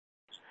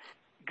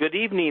good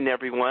evening,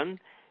 everyone,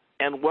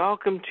 and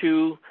welcome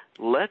to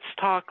Let's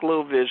Talk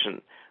Low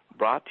Vision,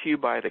 brought to you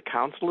by the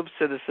Council of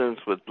Citizens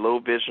with Low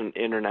Vision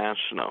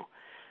International.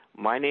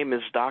 My name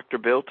is Dr.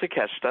 Bill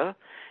Takeshita,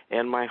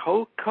 and my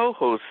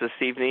co-host this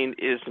evening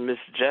is Miss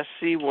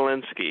Jessie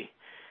Walensky.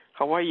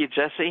 How are you,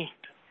 Jessie?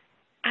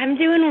 I'm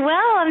doing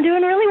well. I'm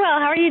doing really well.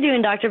 How are you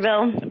doing, Dr.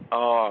 Bill?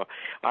 Oh,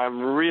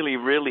 I'm really,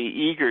 really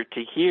eager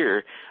to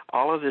hear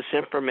all of this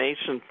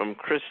information from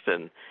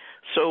Kristen.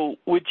 So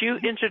would you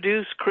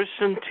introduce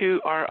Kristen to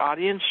our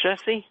audience,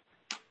 Jessie?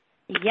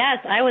 Yes,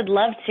 I would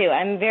love to.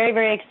 I'm very,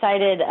 very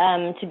excited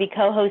to be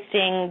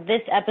co-hosting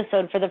this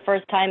episode for the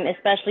first time,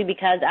 especially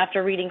because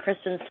after reading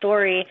Kristen's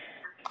story,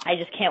 I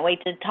just can't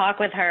wait to talk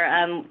with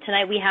her.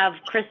 Tonight we have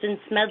Kristen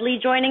Smedley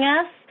joining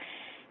us,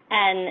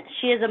 and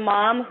she is a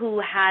mom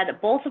who had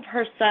both of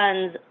her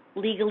sons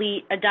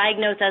legally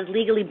diagnosed as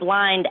legally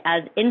blind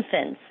as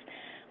infants,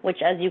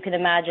 which, as you can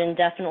imagine,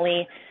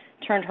 definitely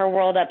turned her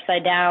world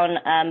upside down,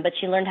 but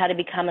she learned how to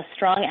become a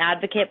strong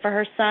advocate for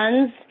her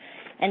sons,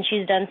 and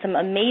she's done some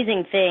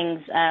amazing things.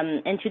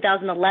 In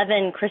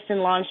 2011,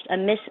 Kristen launched a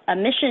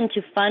mission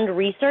to fund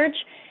research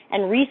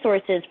and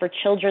resources for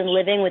children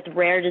living with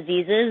rare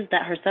diseases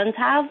that her sons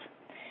have.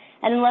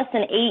 And in less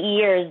than 8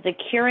 years, the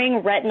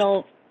Curing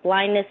Retinal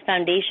Blindness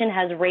Foundation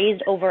has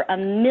raised over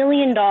 $1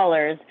 million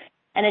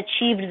and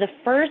achieved the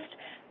first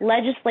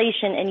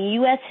legislation in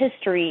U.S.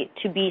 history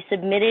to be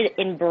submitted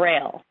in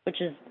Braille, which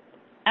is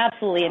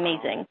absolutely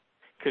amazing.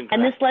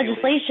 And this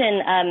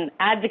legislation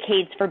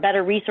advocates for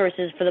better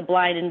resources for the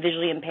blind and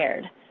visually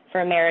impaired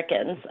for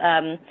Americans.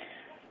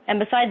 And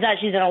besides that,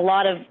 she's done a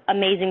lot of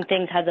amazing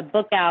things, has a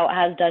book out,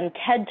 has done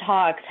TED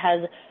Talks,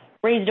 has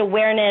raised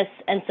awareness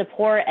and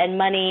support and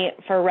money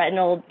for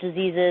retinal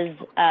diseases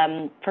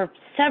for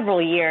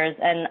several years.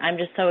 And I'm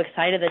just so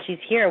excited that she's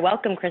here.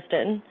 Welcome,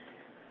 Kristen.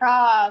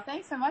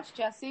 Thanks so much,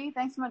 Jessie.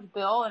 Thanks so much,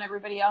 Bill, and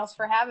everybody else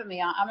for having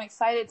me. I'm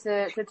excited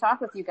to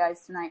talk with you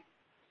guys tonight.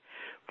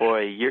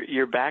 Boy,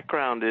 your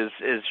background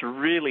is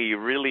really,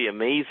 really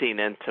amazing,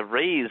 and to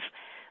raise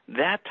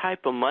that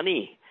type of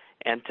money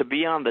and to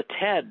be on the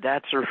TED,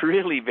 that's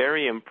really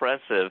very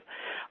impressive.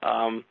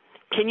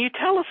 Can you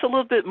tell us a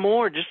little bit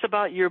more just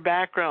about your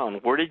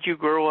background? Where did you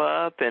grow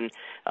up and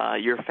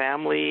your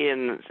family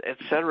and et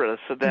cetera,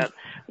 so that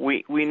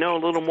we know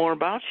a little more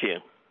about you?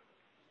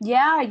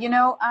 Yeah,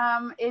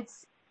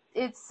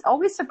 it's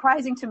always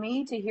surprising to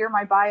me to hear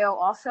my bio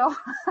also.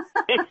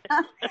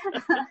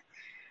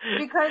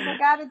 Because I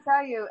got to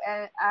tell you,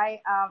 and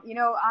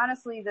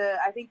honestly,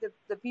 I think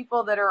the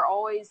people that are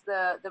always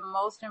the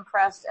most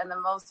impressed and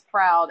the most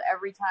proud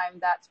every time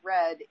that's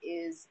read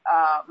is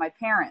my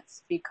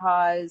parents,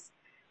 because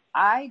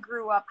I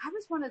grew up, I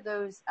was one of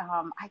those,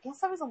 I guess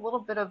I was a little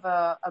bit of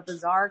a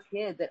bizarre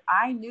kid that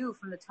I knew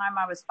from the time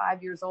I was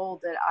 5 years old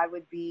that I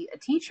would be a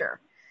teacher,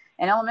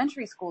 an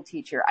elementary school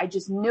teacher. I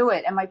just knew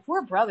it. And my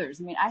four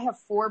brothers, I have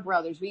four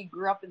brothers. We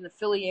grew up in the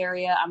Philly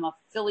area. I'm a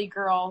Philly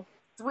girl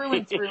through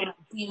and through, my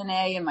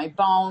DNA and my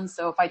bones.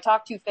 So if I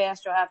talk too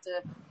fast, you'll have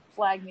to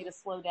flag me to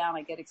slow down.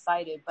 I get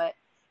excited. But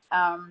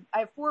I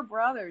have four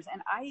brothers,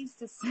 and I used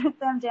to sit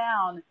them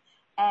down,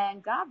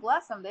 and God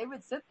bless them, they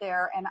would sit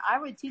there, and I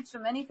would teach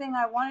them anything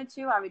I wanted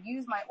to. I would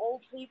use my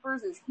old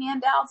papers as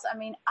handouts.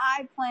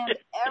 I planned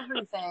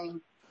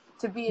everything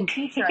to be a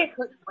teacher. I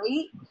couldn't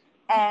wait.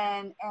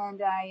 And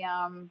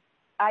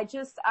I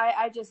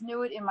just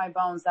knew it in my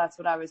bones. That's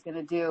what I was going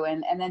to do.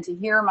 And then to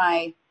hear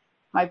my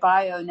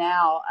bio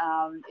now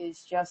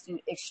is just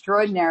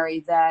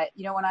extraordinary. That,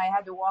 when I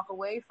had to walk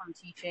away from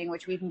teaching,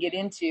 which we can get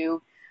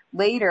into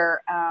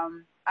later,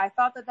 I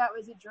thought that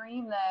was a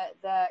dream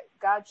that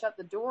God shut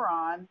the door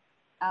on.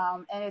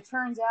 And it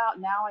turns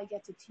out now I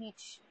get to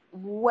teach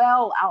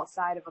well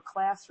outside of a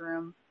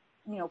classroom.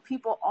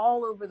 People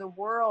all over the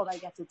world, I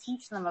get to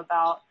teach them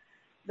about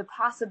the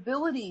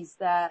possibilities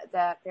that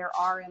there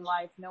are in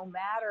life, no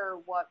matter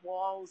what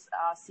walls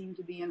seem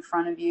to be in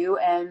front of you,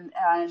 and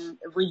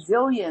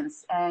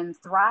resilience and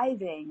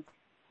thriving.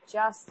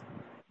 Just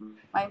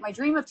my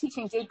dream of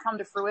teaching did come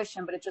to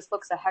fruition, but it just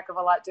looks a heck of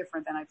a lot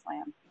different than I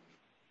planned.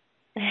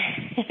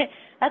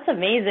 That's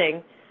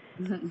amazing.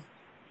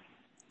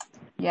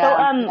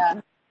 Yeah.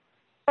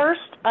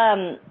 First,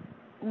 I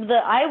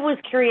was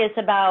curious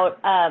about,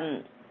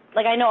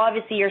 I know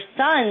obviously your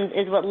sons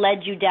is what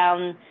led you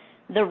down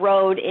the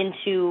road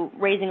into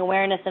raising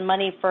awareness and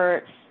money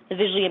for the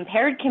visually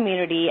impaired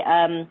community.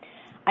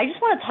 I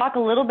just want to talk a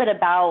little bit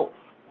about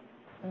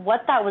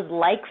what that was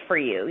like for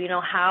you,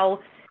 how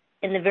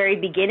in the very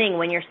beginning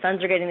when your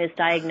sons are getting this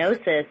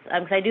diagnosis,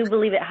 because I do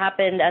believe it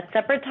happened at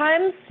separate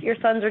times. Your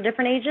sons are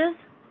different ages?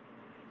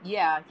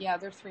 Yeah,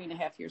 they're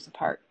 3.5 years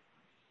apart.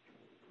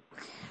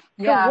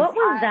 So what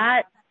was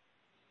that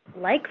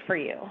like for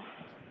you?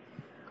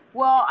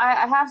 Well,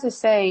 I have to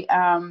say,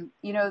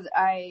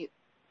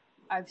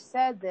 I've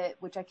said that,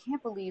 which I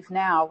can't believe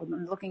now,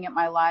 looking at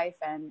my life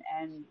and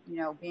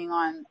being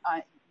on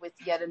with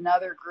yet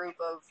another group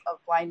of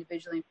blind and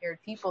visually impaired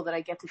people that I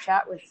get to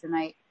chat with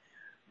tonight.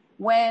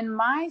 When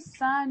my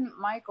son,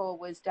 Michael,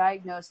 was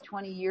diagnosed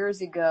 20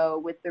 years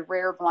ago with the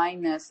rare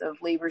blindness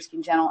of Leber's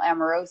congenital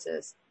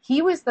amaurosis,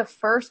 he was the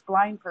first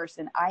blind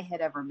person I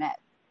had ever met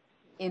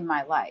in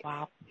my life.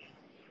 Wow.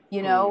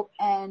 You know,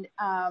 and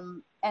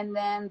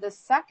then the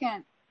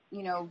second,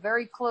 you know,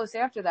 very close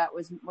after that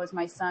was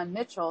my son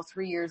Mitchell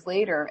 3 years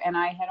later. And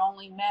I had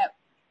only met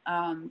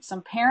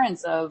some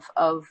parents of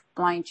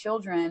blind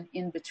children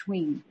in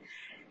between.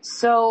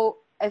 So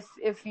if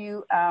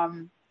you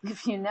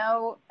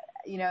know,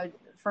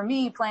 for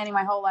me, planning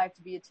my whole life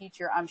to be a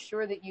teacher, I'm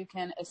sure that you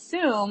can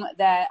assume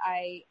that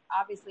I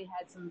obviously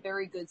had some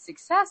very good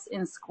success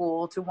in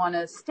school to want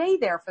to stay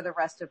there for the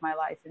rest of my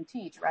life and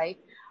teach, right?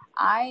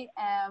 I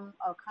am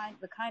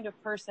the kind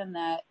of person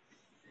that,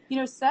 you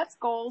know, sets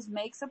goals,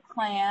 makes a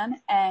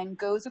plan, and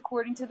goes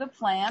according to the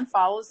plan,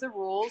 follows the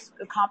rules,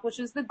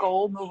 accomplishes the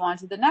goal, move on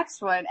to the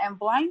next one. And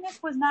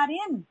blindness was not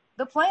in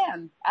the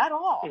plan at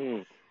all.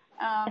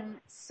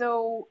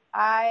 So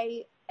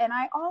I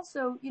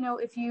also, you know,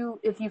 if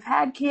you've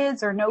had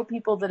kids or know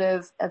people that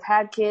have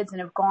had kids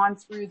and have gone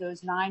through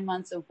those 9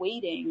 months of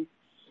waiting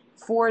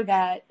for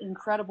that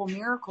incredible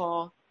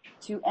miracle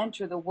to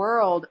enter the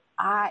world,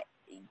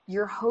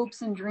 your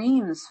hopes and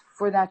dreams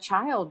for that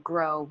child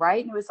grow,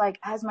 right? And it was like,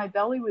 as my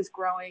belly was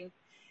growing,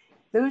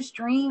 those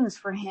dreams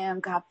for him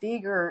got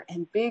bigger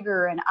and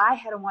bigger. And I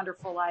had a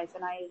wonderful life,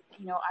 and I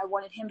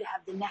wanted him to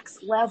have the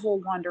next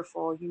level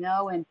wonderful, you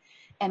know, and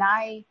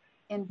I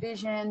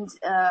envisioned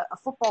a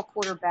football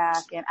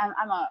quarterback, and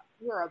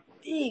we're a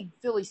big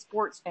Philly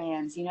sports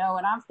fans, you know,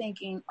 and I'm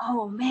thinking,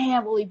 oh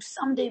man, will he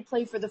someday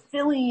play for the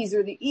Phillies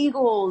or the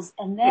Eagles?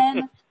 And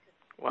then,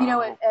 wow. You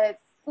know, at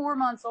 4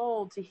 months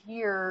old, to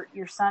hear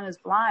your son is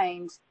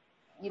blind,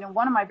 you know,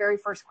 one of my very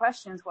first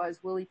questions was,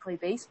 will he play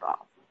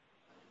baseball?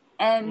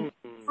 And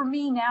for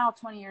me now,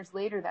 20 years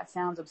later, that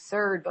sounds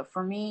absurd. But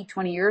for me,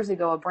 20 years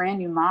ago, a brand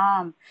new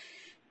mom,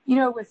 you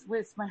know,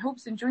 with my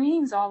hopes and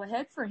dreams all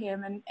ahead for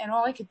him. And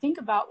all I could think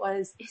about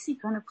was, is he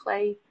going to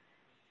play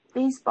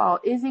baseball?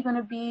 Is he going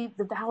to be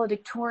the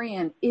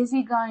valedictorian? Is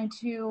he going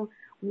to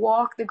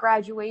walk the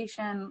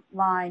graduation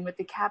line with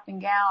the cap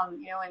and gown,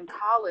 you know, in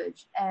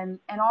college? And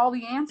all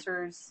the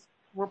answers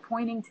were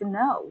pointing to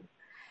no.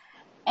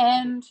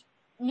 And,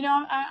 you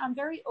know, I'm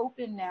very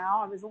open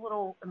now. I was a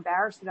little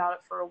embarrassed about it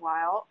for a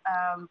while.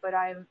 But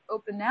I'm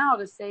open now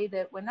to say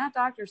that when that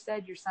doctor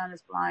said your son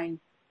is blind,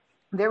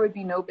 there would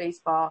be no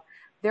baseball.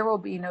 There will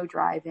be no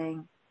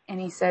driving. And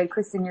he said,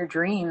 Kristen, your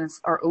dreams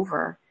are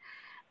over.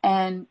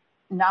 And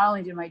not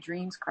only did my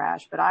dreams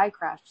crash, but I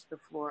crashed to the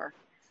floor.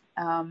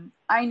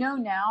 I know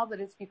now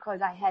that it's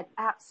because I had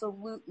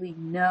absolutely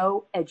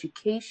no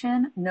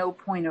education, no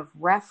point of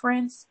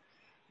reference,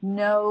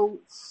 no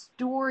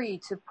story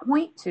to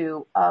point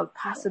to of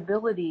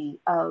possibility,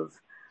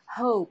 of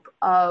hope,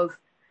 of,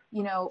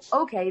 you know,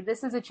 okay,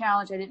 this is a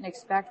challenge I didn't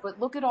expect, but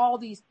look at all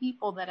these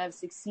people that have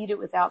succeeded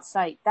without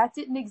sight. That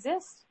didn't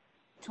exist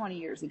 20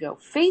 years ago.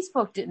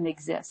 Facebook didn't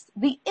exist.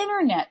 The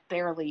internet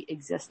barely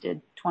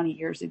existed 20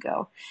 years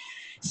ago.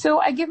 So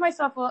I give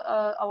myself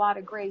a lot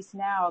of grace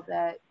now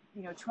that,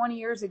 you know, 20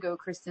 years ago,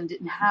 Kristen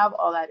didn't have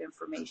all that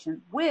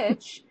information,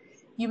 which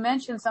you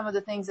mentioned some of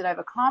the things that I've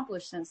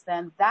accomplished since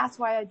then. That's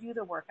why I do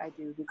the work I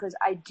do, because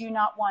I do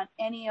not want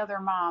any other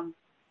mom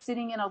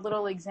sitting in a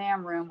little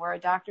exam room where a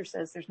doctor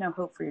says there's no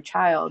hope for your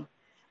child.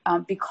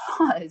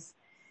 Because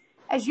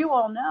as you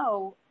all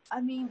know, I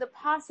mean, the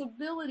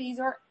possibilities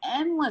are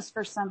endless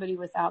for somebody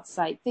without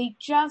sight. They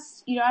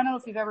just, you know, I don't know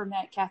if you've ever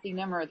met Kathy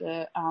Nimmer,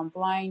 the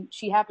blind.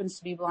 She happens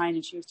to be blind,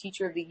 and she was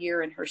Teacher of the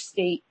Year in her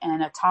state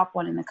and a top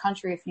one in the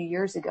country a few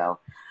years ago.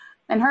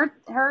 And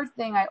her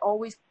thing I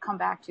always come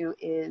back to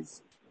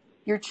is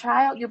your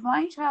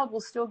blind child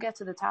will still get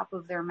to the top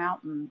of their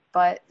mountain,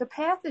 but the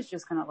path is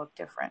just going to look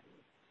different.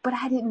 But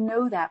I didn't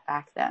know that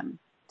back then.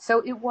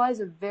 So it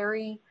was a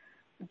very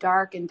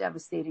dark and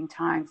devastating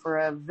time for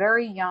a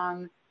very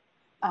young,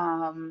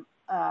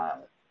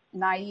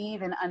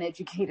 naive and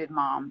uneducated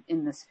mom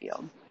in this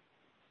field.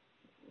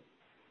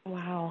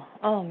 Wow.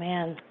 Oh,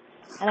 man.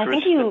 And I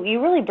think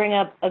you really bring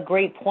up a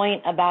great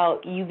point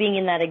about you being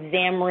in that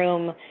exam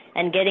room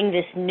and getting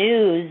this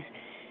news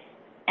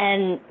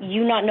and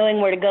you not knowing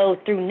where to go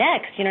through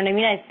next. You know what I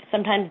mean?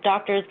 Sometimes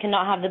doctors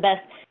cannot have the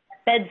best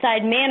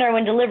bedside manner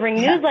when delivering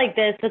news like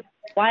this. That's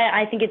why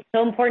I think it's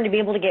so important to be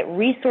able to get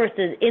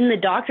resources in the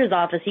doctor's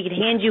office. He could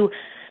hand you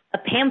a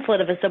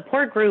pamphlet of a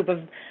support group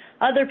of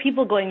other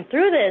people going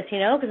through this, you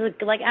know, because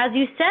like as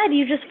you said,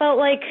 you just felt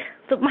like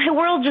my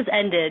world just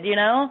ended, you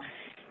know.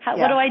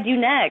 What do I do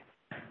next?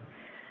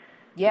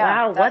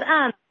 Yeah.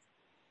 Wow.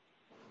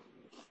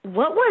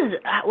 What was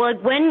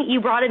like when you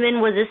brought him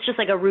in? Was this just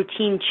like a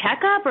routine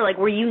checkup, or like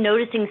were you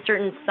noticing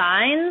certain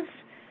signs?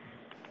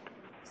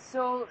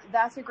 So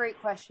that's a great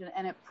question,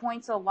 and it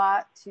points a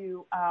lot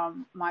to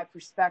my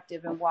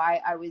perspective and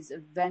why I was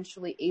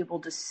eventually able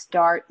to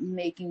start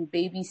making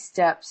baby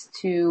steps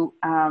to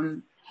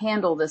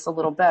handle this a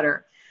little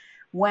better.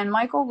 When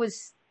Michael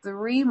was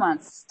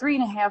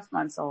 3.5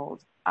 months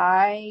old,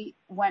 I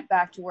went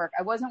back to work.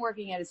 I wasn't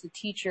working as a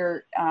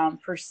teacher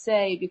per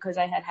se, because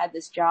I had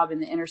this job in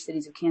the inner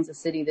cities of Kansas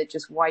City that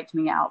just wiped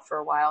me out for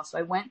a while. So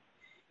I went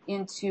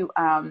into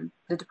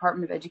the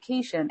Department of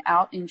Education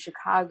out in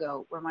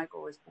Chicago, where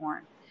Michael was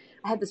born.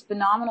 I had this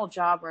phenomenal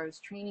job where I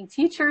was training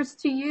teachers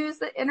to use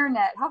the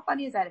internet. How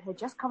funny is that? It had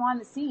just come on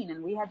the scene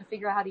and we had to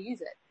figure out how to use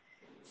it.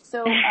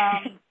 So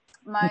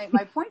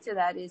my point to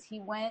that is he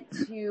went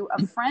to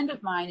a friend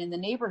of mine in the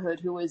neighborhood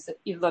who was,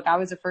 look, I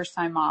was a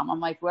first-time mom. I'm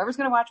like, whoever's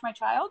going to watch my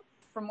child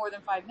for more than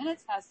 5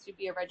 minutes has to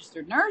be a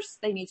registered nurse.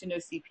 They need to know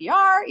CPR.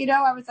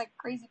 I was like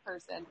a crazy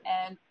person.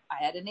 And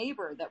I had a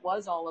neighbor that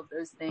was all of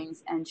those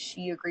things, and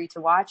she agreed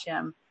to watch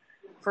him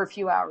for a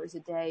few hours a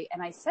day.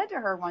 And I said to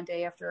her one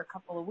day after a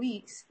couple of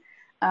weeks,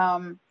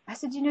 I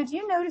said, do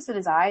you notice that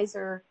his eyes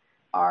are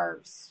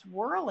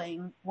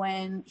swirling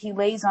when he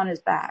lays on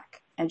his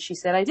back? And she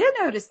said, I did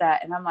notice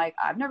that. And I'm like,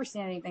 I've never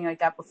seen anything like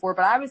that before,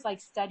 but I was like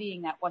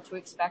studying that What to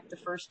Expect the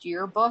First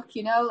Year book,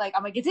 I'm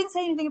like, it didn't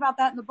say anything about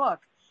that in the book.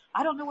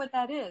 I don't know what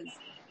that is.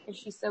 And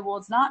she said, well,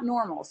 it's not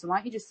normal. So why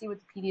don't you just see what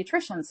the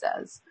pediatrician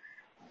says?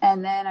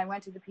 And then I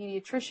went to the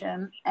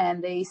pediatrician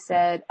and they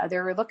said, they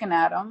were looking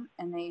at him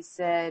and they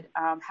said,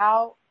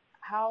 how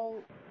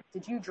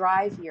did you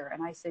drive here?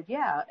 And I said,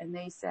 yeah. And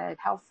they said,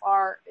 how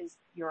far is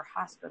your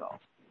hospital?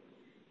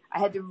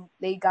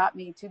 They got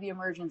me to the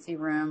emergency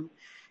room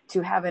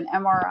to have an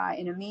MRI,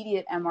 an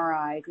immediate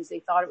MRI, because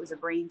they thought it was a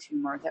brain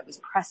tumor that was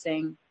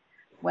pressing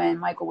when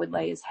Michael would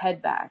lay his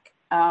head back.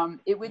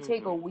 It would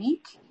take a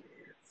week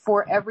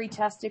for every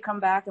test to come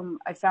back. And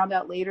I found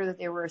out later that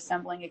they were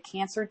assembling a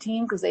cancer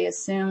team because they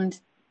assumed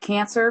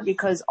cancer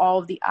because all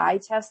of the eye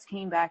tests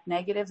came back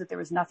negative, that there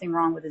was nothing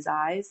wrong with his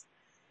eyes.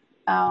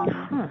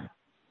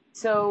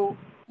 So,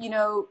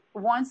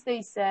 once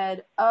they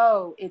said,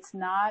 oh, it's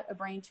not a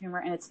brain tumor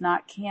and it's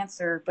not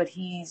cancer, but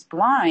he's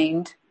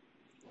blind,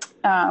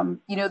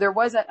 there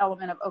was that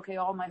element of, okay,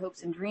 all my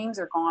hopes and dreams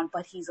are gone,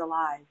 but he's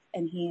alive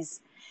and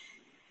he's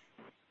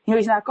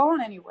not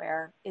going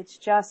anywhere. It's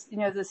just,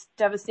 this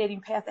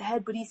devastating path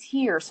ahead, but he's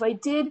here. So I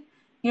did,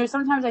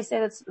 sometimes I say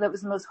that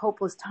was the most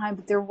hopeless time,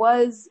 but there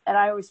was, and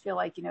I always feel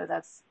like,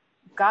 that's,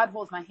 God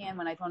holds my hand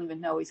when I don't even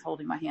know he's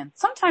holding my hand.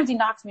 Sometimes he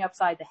knocks me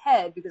upside the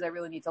head because I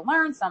really need to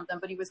learn something,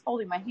 but he was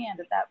holding my hand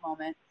at that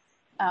moment,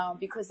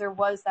 because there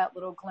was that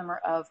little glimmer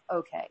of,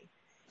 okay,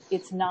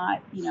 it's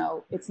not,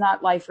 it's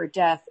not life or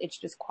death. It's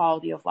just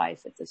quality of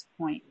life at this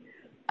point.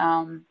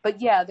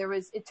 But yeah,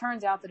 it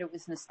turns out that it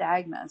was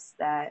nystagmus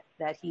that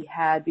he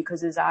had,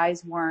 because his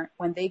eyes weren't,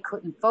 when they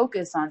couldn't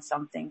focus on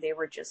something, they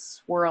were just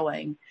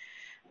swirling.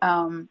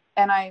 And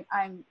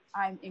I'm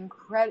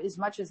as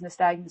much as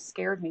nystagmus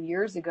scared me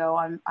years ago,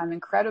 I'm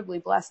incredibly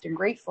blessed and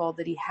grateful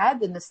that he had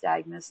the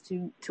nystagmus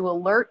to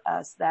alert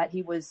us that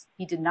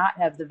he did not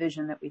have the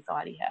vision that we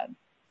thought he had.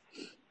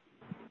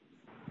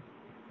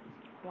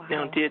 Wow.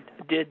 Now, did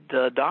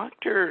the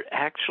doctor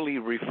actually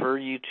refer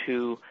you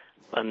to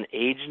an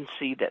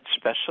agency that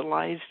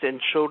specialized in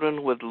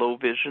children with low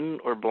vision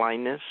or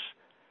blindness?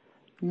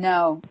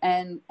 No.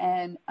 And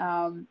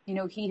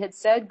he had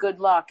said good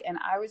luck. And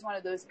I was one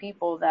of those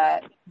people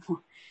that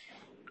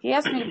he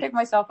asked me to pick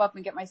myself up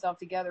and get myself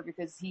together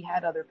because he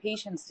had other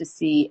patients to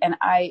see. And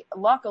I,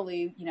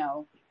 luckily,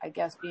 I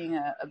guess being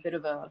a bit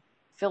of a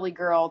Philly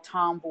girl,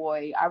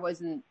 tomboy, I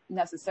wasn't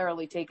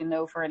necessarily taking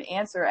no for an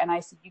answer. And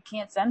I said, you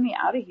can't send me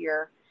out of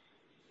here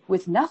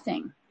with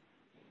nothing,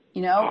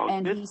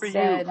 and he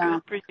said,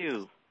 good for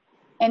you.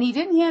 And he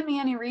didn't hand me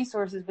any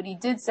resources, but he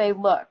did say,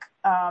 look,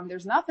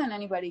 there's nothing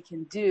anybody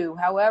can do.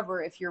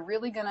 However, if you're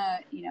really going to,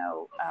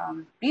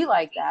 be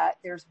like that,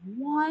 there's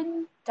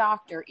one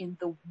doctor in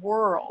the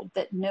world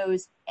that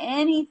knows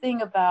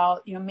anything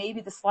about,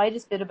 maybe the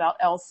slightest bit about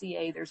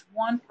LCA. There's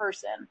one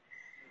person.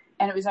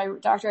 And it was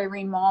Dr.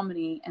 Irene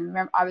Malmany. And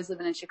remember, I was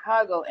living in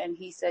Chicago, and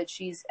he said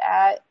she's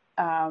at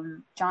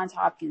Johns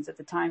Hopkins at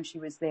the time she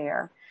was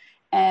there.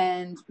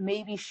 And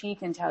maybe she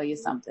can tell you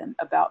something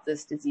about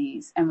this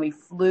disease. And we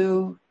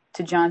flew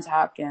to Johns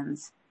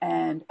Hopkins,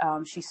 and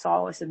she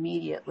saw us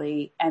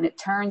immediately. And it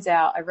turns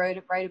out, I write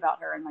about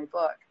her in my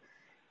book,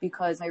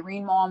 because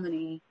Irene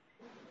Malmany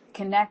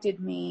connected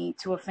me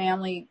to a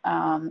family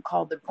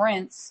called the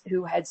Brints,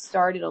 who had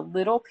started a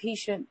little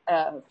patient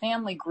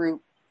family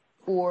group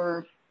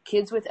for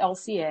kids with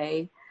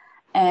LCA.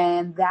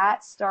 And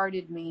that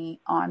started me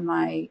on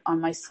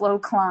my slow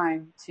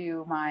climb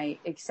to my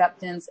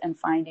acceptance and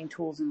finding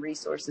tools and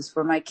resources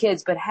for my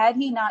kids. But had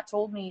he not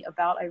told me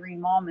about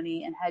Irene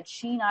Malmany, and had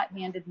she not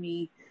handed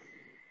me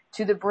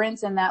to the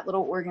Brints and that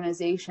little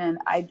organization,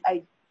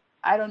 I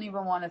don't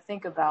even want to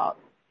think about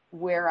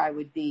where I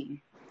would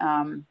be.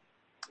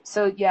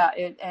 So yeah,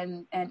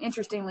 and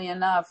interestingly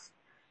enough,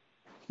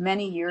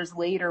 many years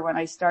later, when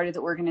I started the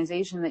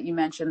organization that you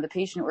mentioned, the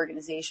patient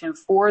organization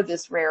for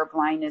this rare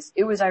blindness,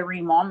 it was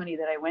Irene Malmany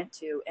that I went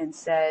to and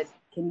said,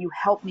 can you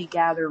help me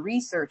gather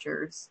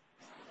researchers?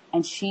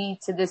 And she,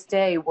 to this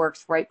day,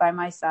 works right by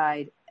my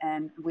side.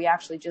 And we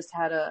actually just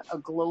had a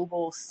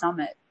global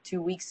summit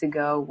 2 weeks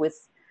ago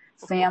with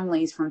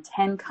families from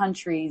 10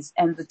 countries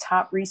and the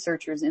top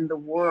researchers in the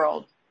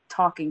world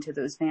talking to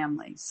those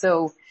families.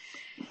 So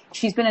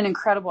she's been an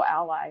incredible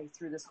ally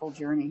through this whole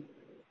journey.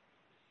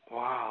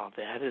 Wow,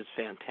 that is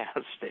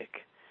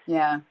fantastic.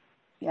 Yeah.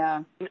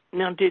 Yeah.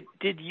 Now,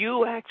 did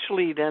you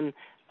actually then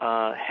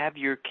have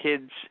your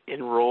kids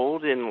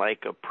enrolled in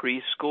like a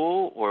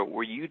preschool, or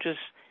were you just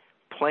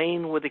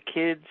playing with the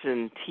kids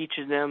and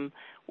teaching them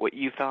what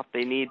you thought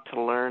they need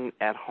to learn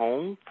at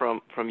home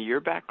from your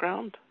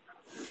background?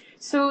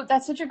 So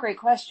that's such a great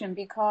question,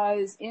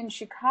 because in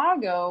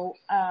Chicago,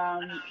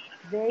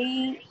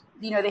 they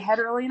had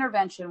early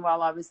intervention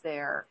while I was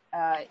there.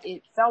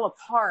 It fell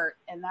apart,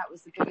 and that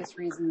was the biggest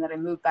reason that I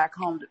moved back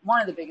home.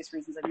 One of the biggest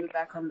reasons I moved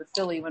back home to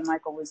Philly when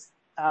Michael was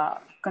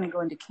going to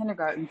go into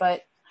kindergarten.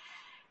 But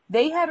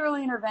they had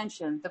early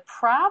intervention. The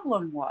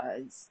problem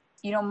was,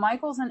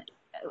 Michael's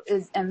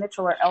and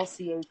Mitchell are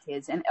LCA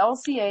kids, and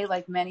LCA,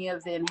 like many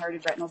of the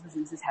inherited retinal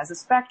diseases, has a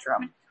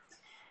spectrum.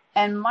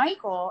 And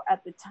Michael,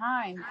 at the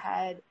time,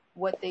 had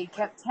what they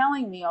kept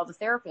telling me, all the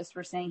therapists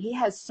were saying, he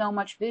has so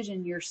much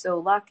vision, you're so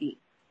lucky.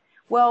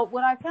 Well,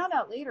 what I found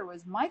out later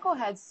was Michael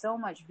had so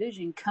much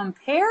vision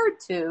compared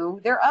to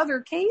their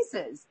other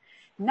cases,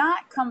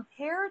 not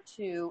compared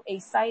to a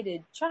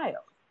sighted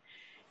child.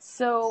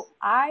 So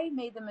I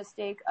made the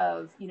mistake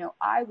of,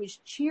 I was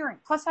cheering.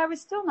 Plus, I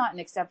was still not in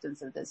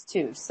acceptance of this,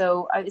 too.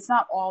 So it's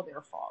not all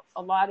their fault.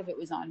 A lot of it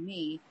was on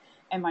me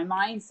and my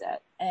mindset.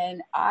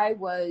 And I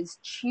was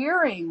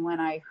cheering when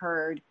I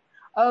heard,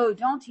 oh,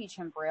 don't teach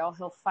him Braille.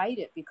 He'll fight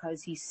it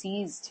because he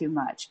sees too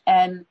much.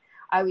 And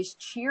I was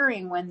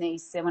cheering when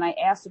I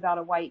asked about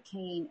a white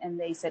cane and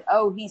they said,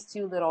 oh, he's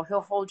too little.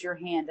 He'll hold your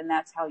hand and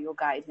that's how you'll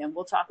guide him.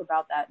 We'll talk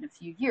about that in a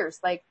few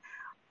years. Like,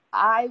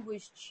 I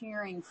was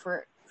cheering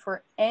for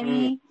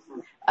any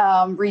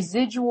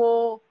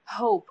residual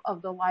hope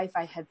of the life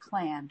I had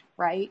planned,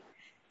 right?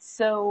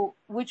 So,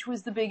 which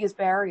was the biggest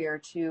barrier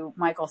to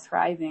Michael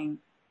thriving.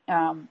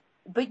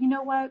 But you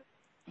know what?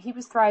 He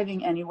was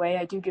thriving anyway.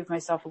 I do give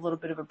myself a little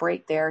bit of a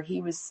break there.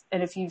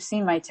 And if you've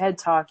seen my TED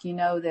Talk, you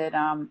know that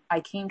I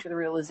came to the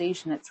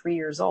realization at 3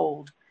 years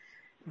old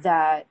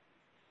that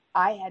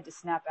I had to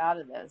snap out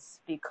of this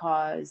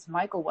because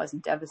Michael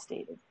wasn't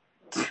devastated.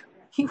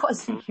 He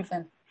wasn't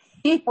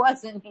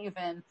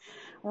even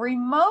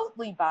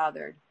remotely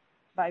bothered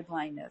by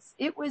blindness.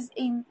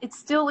 It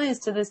still is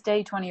to this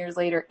day, 20 years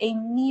later, a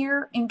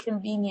near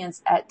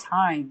inconvenience at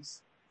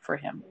times for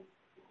him.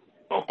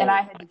 And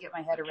I had to get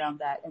my head around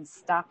that and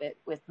stop it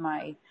with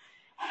my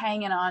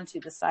hanging on to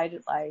the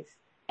sighted life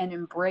and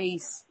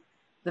embrace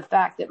the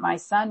fact that my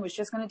son was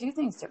just going to do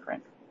things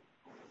different.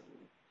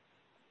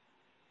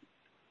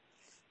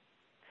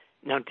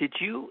 Now, did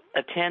you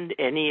attend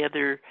any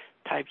other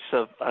types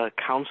of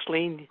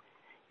counseling?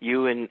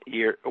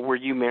 Were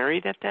you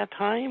married at that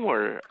time,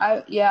 or?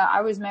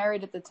 I was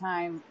married at the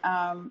time.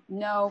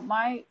 No,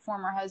 my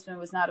former husband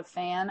was not a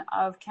fan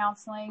of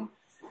counseling.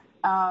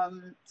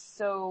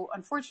 So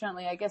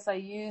unfortunately, I guess I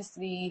used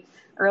the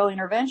early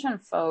intervention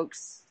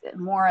folks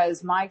more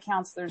as my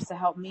counselors to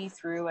help me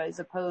through, as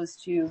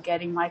opposed to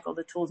getting Michael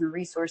the tools and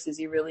resources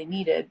he really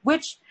needed,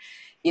 which,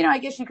 I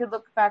guess you could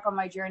look back on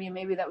my journey and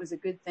maybe that was a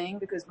good thing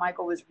because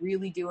Michael was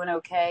really doing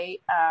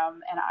okay.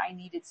 And I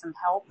needed some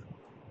help.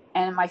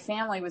 And my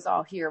family was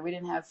all here. We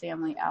didn't have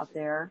family out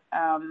there.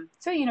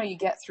 So, you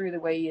get through the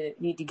way you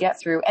need to get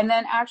through. And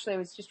then actually, I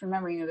was just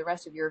remembering the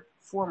rest of your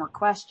former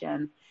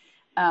question.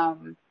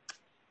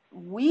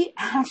 We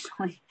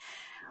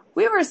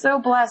were so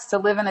blessed to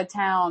live in a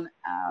town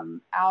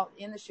out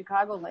in the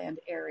Chicagoland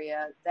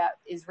area that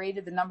is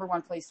rated the number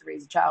one place to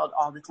raise a child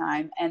all the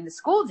time. And the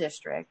school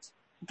district,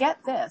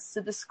 get this,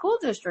 so the school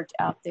district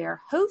out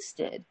there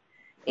hosted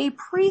a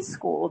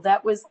preschool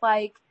that was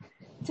like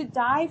to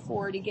die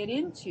for, to get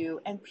into,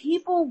 and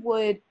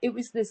it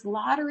was this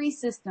lottery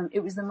system. It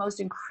was the most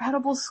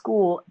incredible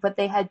school, but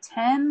they had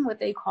 10 what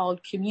they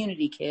called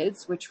community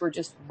kids, which were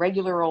just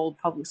regular old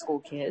public school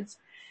kids,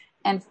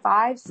 and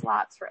 5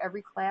 slots for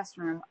every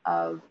classroom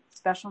of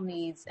special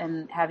needs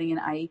and having an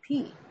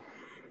IEP.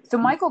 So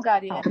Michael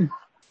got in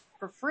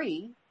for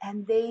free,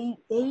 and they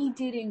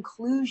did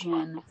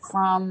inclusion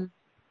from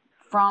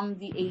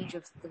the age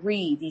of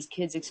 3. These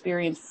kids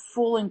experienced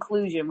full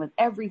inclusion with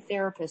every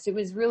therapist. It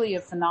was really a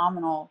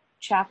phenomenal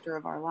chapter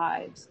of our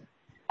lives,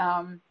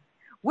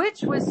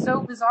 which was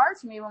so bizarre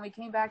to me when we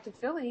came back to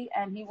Philly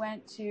and he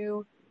went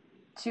to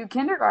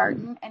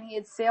kindergarten and he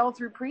had sailed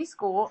through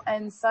preschool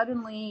and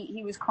suddenly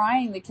he was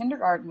crying that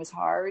kindergarten was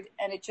hard.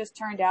 And it just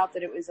turned out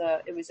that it was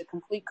a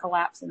complete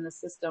collapse in the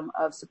system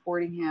of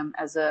supporting him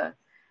as a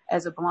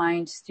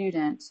blind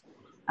student.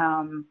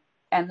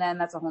 And then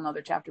that's a whole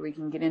nother chapter we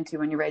can get into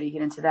when you're ready to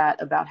get into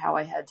that, about how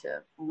I had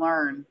to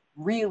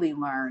really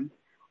learn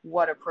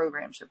what a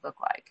program should look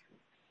like.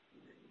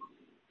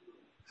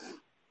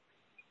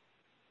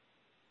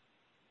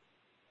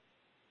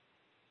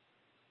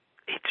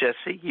 Hey,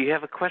 Jesse, you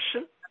have a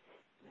question?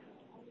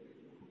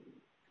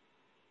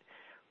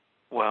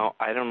 Well,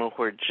 I don't know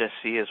where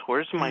Jesse is.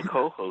 Where's my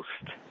co-host?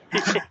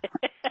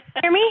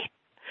 Hear me?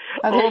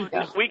 Oh,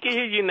 we can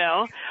hear you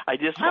now. I'm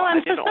so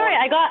sorry.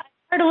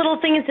 heard a little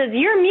thing that says,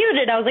 "You're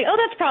muted." I was like, oh,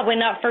 that's probably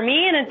not for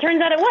me. And it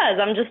turns out it was.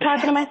 I'm just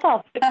talking to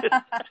myself.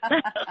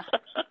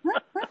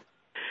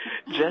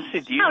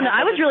 Jesse, do you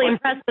I was really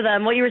impressed with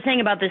what you were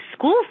saying about the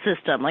school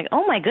system. Like,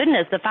 oh my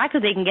goodness, the fact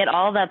that they can get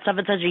all of that stuff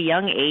at such a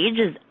young age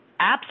is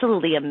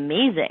absolutely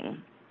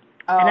amazing.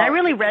 Oh, and I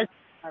really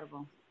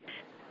incredible.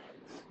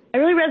 I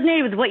really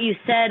resonated with what you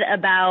said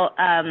about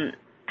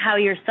how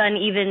your son,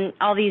 even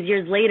all these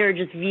years later,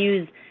 just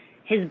views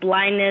his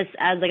blindness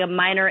as like a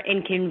minor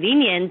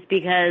inconvenience,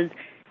 because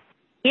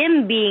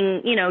him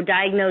being,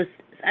 diagnosed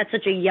at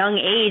such a young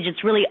age,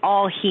 it's really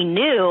all he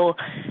knew.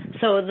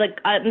 So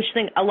I'm just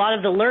thinking a lot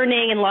of the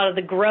learning and a lot of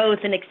the growth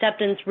and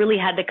acceptance really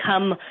had to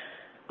come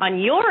on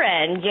your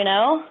end,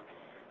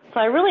 So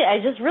I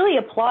just really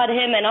applaud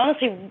him, and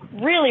honestly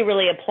really,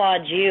 really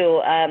applaud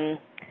you,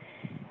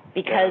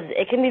 because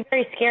it can be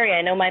very scary.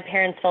 I know my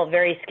parents felt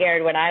very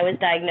scared when I was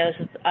diagnosed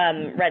with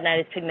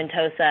retinitis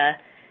pigmentosa,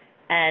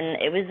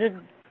 and it was a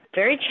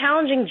very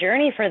challenging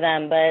journey for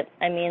them. But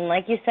I mean,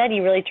 like you said,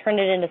 you really turned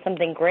it into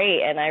something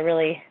great, and I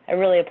really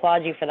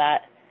applaud you for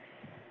that.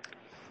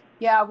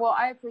 Yeah, well,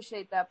 I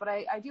appreciate that, but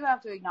I do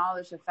have to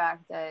acknowledge the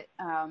fact that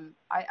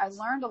I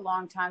learned a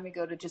long time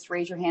ago to just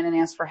raise your hand and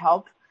ask for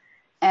help.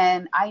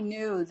 And I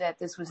knew that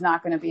this was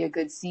not going to be a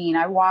good scene.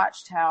 I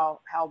watched how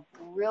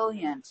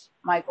brilliant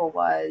Michael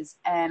was,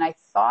 and I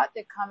thought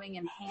that coming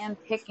and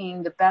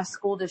handpicking the best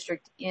school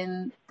district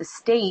in the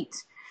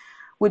state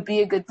would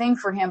be a good thing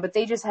for him. But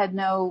they just had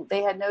no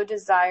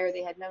desire,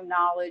 they had no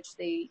knowledge,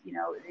 they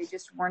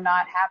just were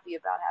not happy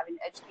about having an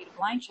educated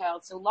blind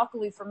child. So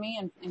luckily for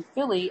me in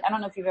Philly, I don't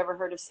know if you've ever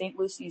heard of St.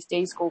 Lucy's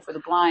Day School for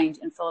the Blind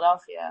in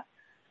Philadelphia,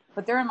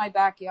 but they're in my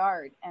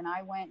backyard, and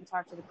I went and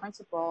talked to the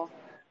principal.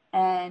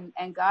 And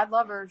God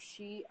love her,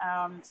 she,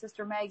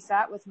 Sister Meg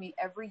sat with me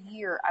every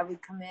year. I would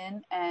come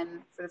in and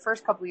for the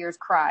first couple of years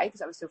cry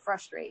because I was so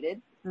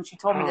frustrated. And she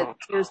told me that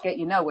tears get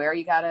you nowhere.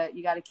 You gotta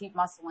keep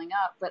muscling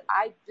up. But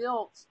I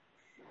built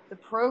the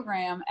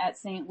program at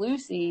St.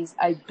 Lucy's.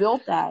 I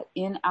built that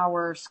in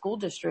our school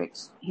district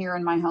here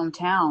in my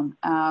hometown.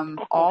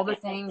 All the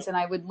things, and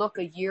I would look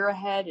a year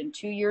ahead and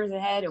 2 years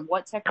ahead, and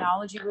what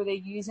technology were they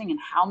using and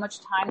how much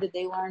time did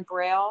they learn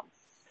Braille.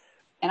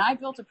 And I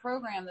built a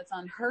program that's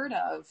unheard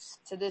of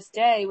to this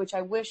day, which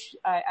I wish,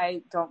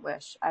 I don't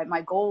wish.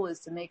 My goal is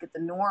to make it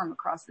the norm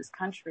across this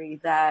country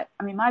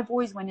my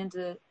boys went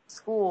into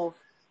school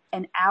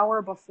an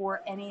hour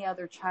before any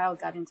other child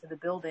got into the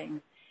building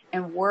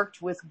and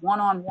worked with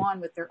one-on-one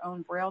with their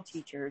own Braille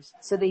teachers.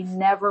 So they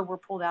never were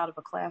pulled out of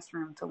a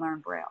classroom to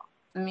learn Braille.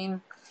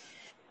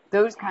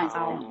 Those kinds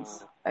of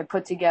things I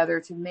put together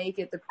to make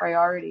it the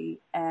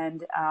priority,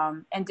 and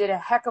did a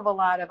heck of a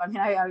lot of,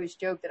 I always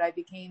joke that I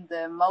became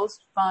the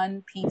most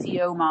fun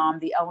PTO mom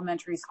the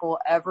elementary school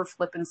ever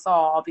flippin'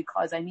 saw,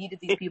 because I needed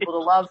these people to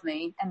love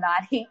me and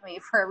not hate me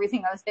for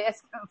everything I was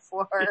asking them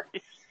for.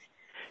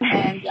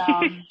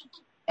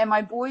 And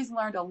my boys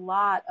learned a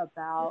lot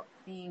about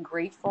being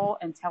grateful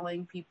and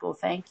telling people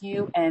thank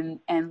you, and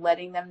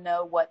letting them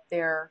know what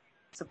their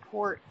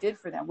support did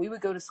for them. We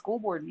would go to school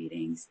board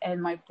meetings,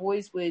 and my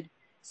boys would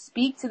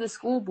speak to the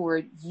school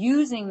board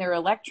using their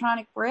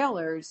electronic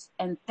braillers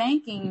and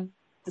thanking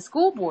the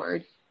school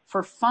board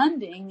for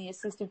funding the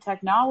assistive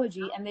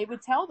technology, and they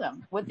would tell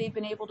them what they've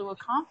been able to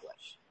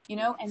accomplish,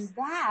 and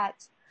that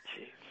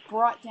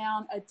brought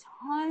down a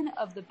ton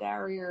of the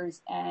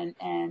barriers and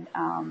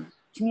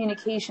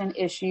communication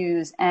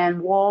issues and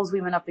walls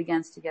we went up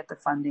against to get the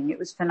funding. It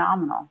was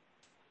phenomenal.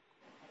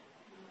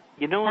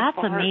 That's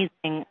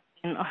amazing.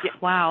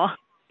 Wow.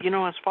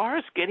 As far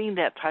as getting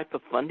that type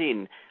of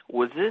funding,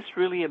 was this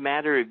really a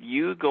matter of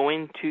you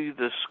going to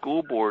the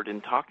school board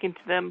and talking to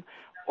them,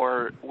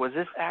 or was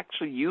this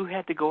actually you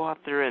had to go out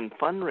there and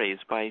fundraise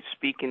by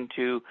speaking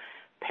to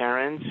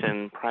parents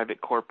and private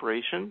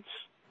corporations?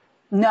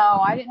 No,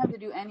 I didn't have to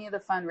do any of the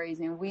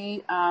fundraising.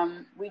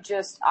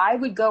 I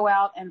would go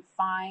out and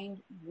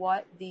find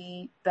what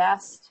the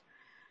best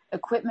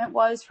equipment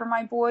was for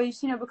my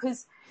boys,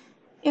 because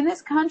in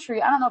this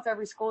country, I don't know if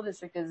every school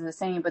district is the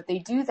same, but they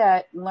do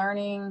that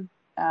learning.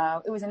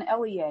 It was an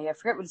LEA. I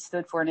forget what it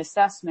stood for, an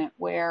assessment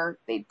where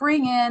they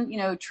bring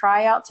in,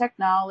 try out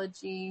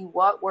technology,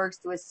 what works,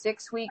 do a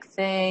 6-week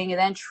thing, and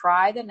then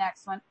try the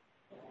next one.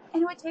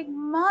 And it would take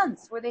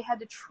months where they had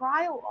to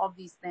trial all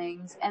these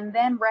things and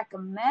then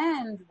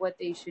recommend what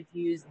they should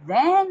use,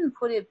 then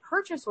put a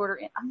purchase order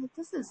in. I'm like,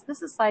 this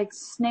is like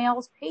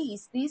snail's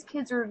pace. These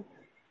kids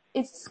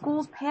it's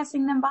school's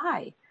passing them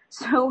by.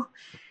 So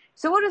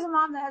what does a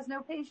mom that has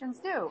no patience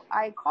do?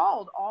 I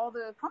called all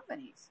the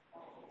companies,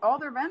 all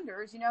their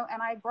vendors,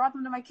 and I brought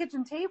them to my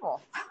kitchen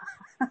table.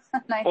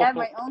 And I had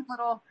my own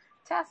little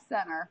test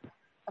center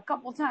a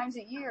couple times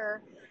a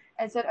year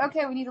and said,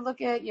 okay, we need to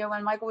look at,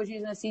 when Michael was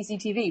using a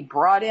CCTV,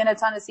 brought in a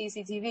ton of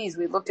CCTVs.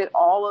 We looked at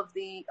all of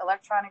the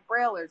electronic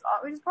braillers.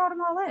 We just brought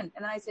them all in. And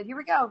then I said, here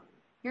we go.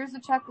 Here's the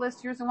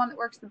checklist. Here's the one that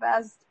works the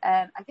best.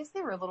 And I guess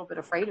they were a little bit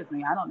afraid of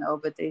me. I don't know,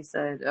 but they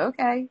said,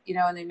 okay,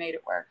 and they made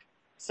it work.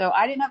 So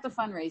I didn't have to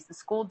fundraise. The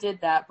school did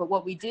that. But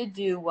what we did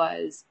do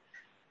was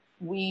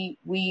we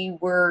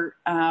were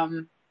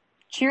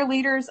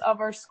cheerleaders of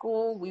our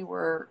school. We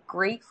were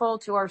grateful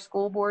to our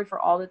school board for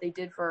all that they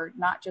did for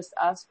not just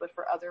us, but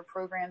for other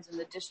programs in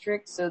the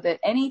district, so that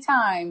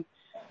anytime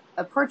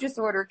a purchase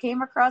order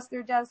came across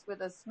their desk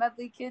with a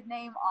Smedley kid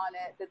name on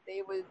it, that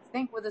they would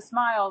think with a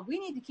smile, we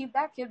need to keep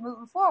that kid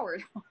moving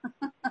forward.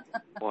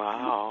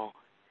 Wow.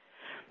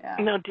 Yeah.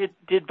 Now,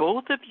 did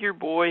both of your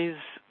boys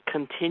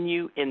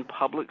continue in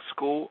public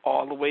school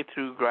all the way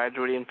through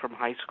graduating from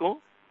high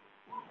school?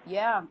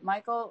 Yeah,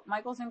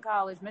 Michael's in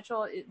college.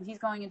 Mitchell, he's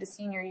going into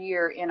senior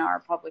year in our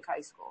public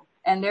high school.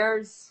 And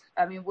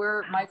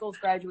Michael's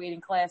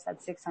graduating class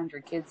had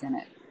 600 kids in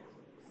it.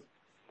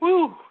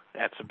 Woo,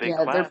 that's a big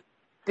class. They're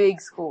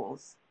big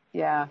schools.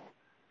 Yeah.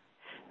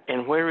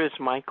 And where is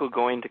Michael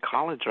going to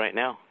college right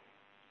now?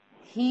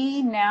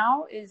 He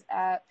now is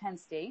at Penn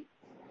State.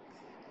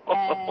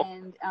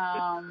 And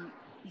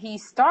he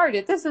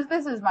started, this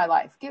is my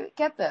life.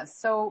 Get this.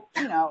 So,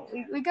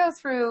 we go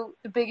through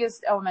the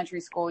biggest elementary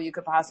school you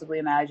could possibly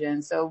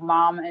imagine. So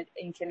mom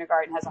in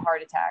kindergarten has a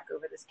heart attack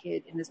over this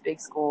kid in this big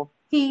school.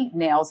 He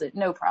nails it.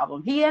 No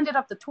problem. He ended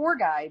up the tour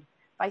guide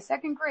by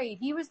second grade.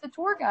 He was the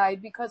tour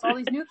guide because all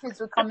these new kids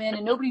would come in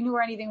and nobody knew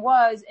where anything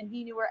was. And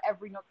he knew where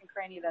every nook and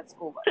cranny of that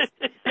school was.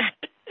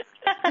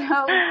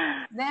 So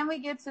then we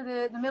get to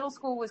the middle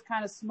school was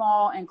kind of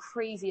small and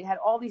crazy. It had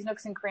all these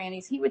nooks and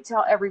crannies. He would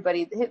tell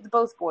everybody,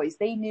 both boys,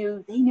 they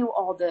knew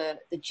all the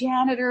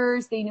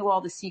janitors. They knew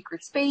all the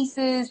secret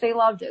spaces. They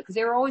loved it because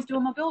they were always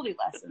doing mobility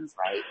lessons,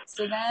 right?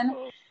 So then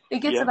they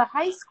get to the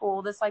high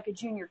school that's like a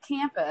junior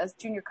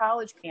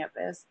college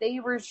campus. They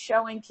were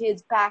showing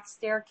kids back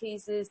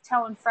staircases,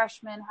 telling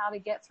freshmen how to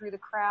get through the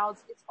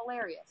crowds. It's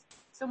hilarious.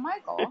 So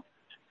Michael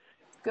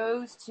he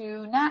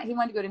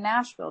wanted to go to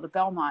Nashville, to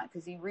Belmont,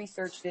 because he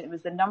researched it. It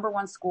was the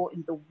 #1 school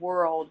in the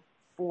world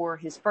for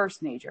his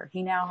first major.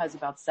 He now has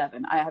about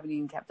 7. I haven't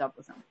even kept up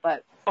with him,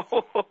 but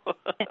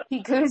he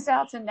goes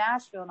out to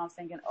Nashville, and I'm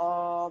thinking,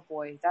 oh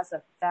boy,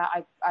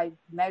 I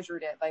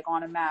measured it like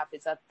on a map.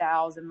 It's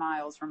 1,000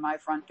 miles from my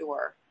front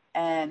door.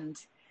 And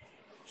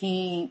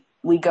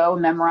we go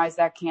and memorize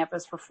that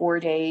campus for 4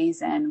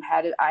 days, and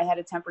I had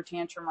a temper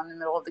tantrum on the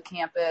middle of the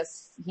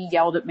campus. He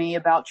yelled at me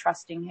about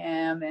trusting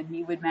him, and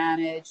he would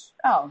manage.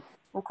 Oh,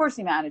 well, of course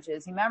he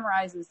manages. He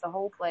memorizes the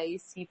whole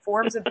place. He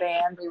forms a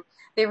band.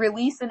 They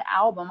release an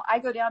album. I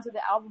go down to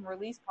the album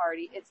release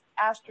party. It's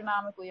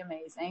astronomically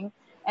amazing.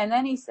 And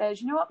then he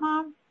says, you know what,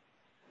 Mom?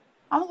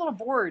 I'm a little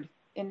bored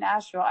in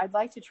Nashville. I'd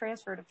like to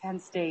transfer to Penn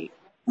State.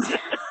 Who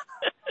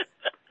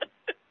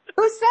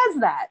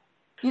says that?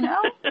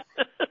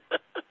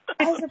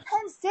 As a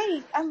Penn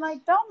State, I'm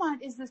like,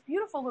 Belmont is this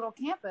beautiful little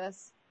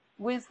campus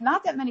with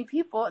not that many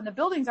people, and the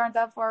buildings aren't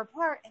that far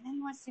apart. And then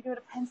he wants to go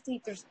to Penn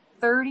State. There's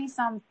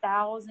 30-some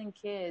thousand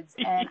kids,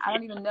 and I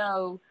don't even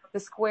know the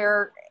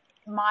square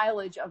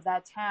mileage of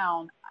that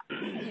town,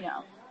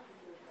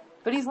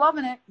 But he's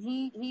loving it.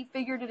 He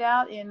figured it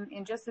out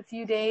in just a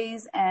few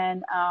days,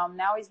 and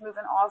now he's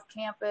moving off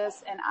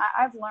campus. And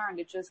I've learned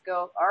to just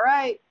go, all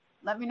right,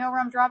 let me know where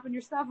I'm dropping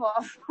your stuff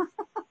off.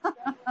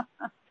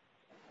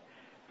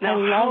 Now,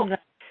 I love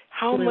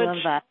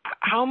that.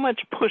 How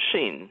much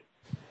pushing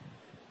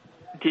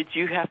did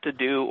you have to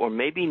do, or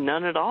maybe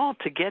none at all,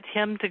 to get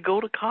him to go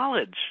to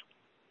college?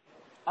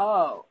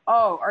 Oh,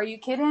 are you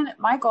kidding?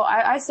 Michael,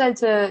 I said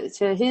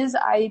to his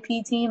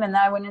IEP team, and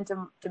then I went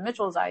into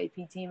Mitchell's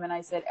IEP team, and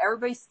I said,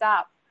 everybody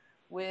stop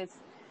with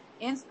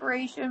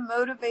inspiration,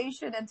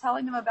 motivation, and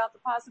telling them about the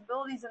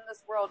possibilities in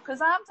this world,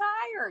 because I'm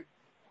tired.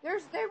 They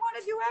want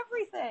to do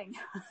everything.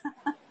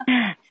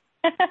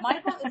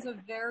 Michael is a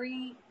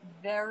very,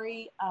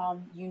 very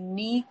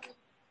unique,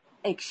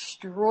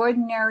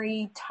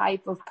 extraordinary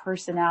type of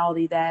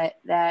personality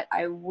that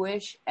I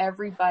wish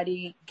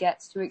everybody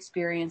gets to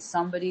experience.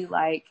 Somebody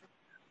like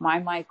my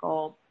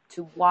Michael,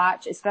 to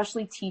watch,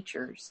 especially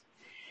teachers,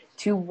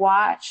 to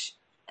watch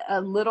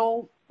a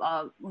little,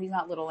 he's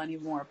not little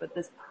anymore, but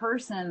this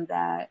person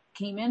that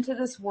came into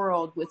this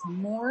world with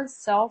more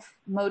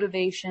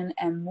self-motivation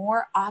and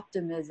more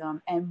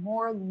optimism and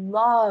more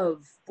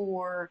love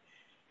for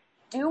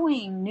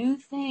doing new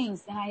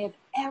things than I have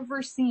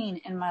ever seen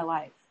in my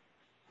life.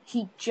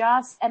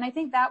 And I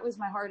think that was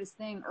my hardest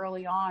thing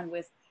early on,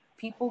 with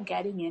people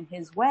getting in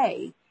his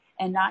way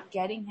and not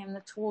getting him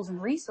the tools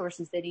and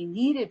resources that he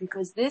needed,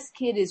 because this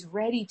kid is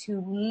ready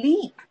to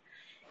leap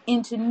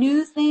into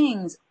new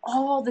things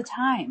all the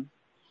time.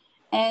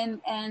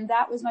 And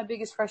that was my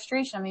biggest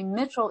frustration. I mean,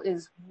 Mitchell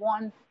is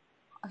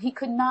he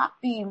could not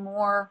be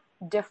more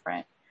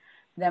different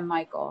than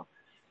Michael,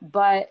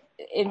 but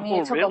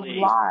it took really?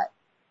 a lot.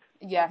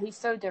 Yeah, he's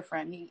so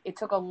different. It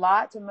took a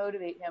lot to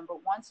motivate him,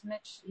 but once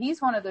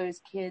he's one of those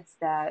kids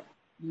that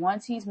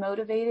once he's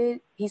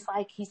motivated, he's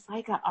like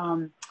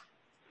a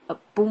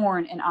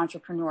born an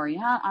entrepreneur. You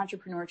know how an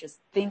entrepreneur just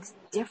thinks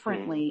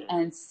differently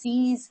and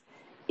sees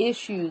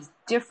issues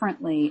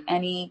differently,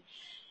 and he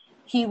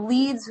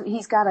leads.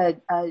 He's got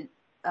a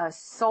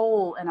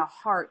soul and a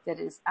heart that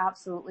is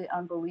absolutely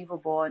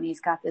unbelievable, and he's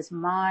got this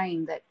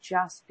mind that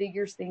just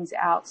figures things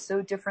out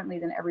so differently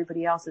than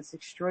everybody else. It's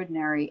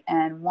extraordinary.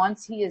 And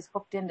once he is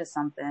hooked into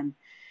something,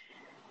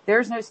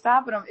 there's no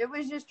stopping him. It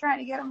was just trying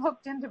to get him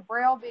hooked into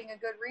Braille being a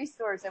good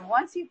resource. And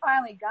once he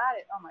finally got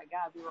it, oh my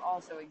God, we were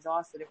all so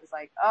exhausted. It was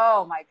like,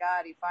 oh my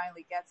God, he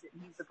finally gets it.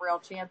 And he's the Braille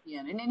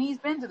champion. And then he's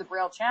been to the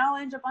Braille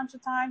Challenge a bunch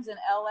of times in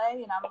LA.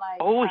 And I'm like,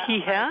 oh,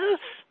 he has?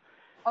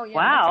 Oh yeah.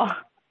 Wow.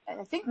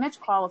 I think Mitch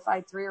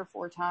qualified 3 or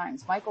 4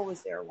 times. Michael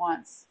was there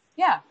once.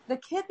 Yeah. The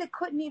kid that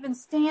couldn't even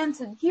stand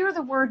to hear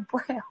the word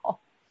Braille.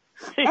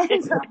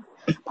 And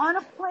on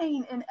a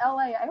plane in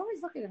LA, I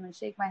always look at him and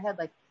shake my head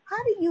like, how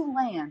do you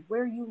land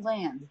where you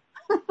land?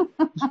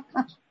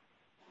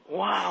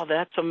 Wow,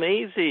 that's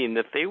amazing.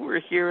 If they were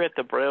here at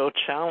the Braille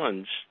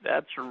Challenge,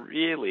 that's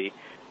really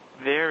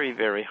very,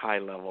 very high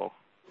level.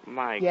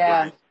 My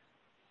goodness.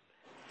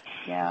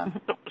 Yeah.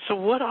 So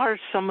what are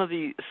some of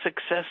the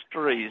success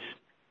stories,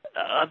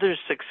 other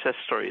success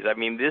stories? I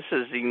mean, this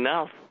is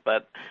enough,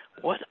 but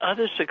what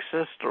other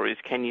success stories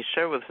can you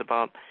share with us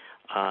about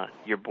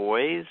your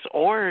boys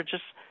or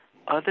just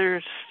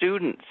other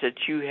students that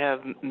you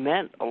have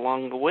met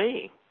along the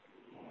way?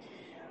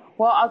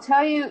 Well, I'll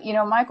tell you,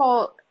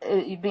 Michael,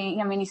 he's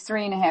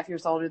 3.5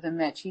 years older than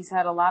Mitch. He's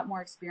had a lot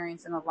more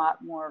experience and a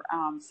lot more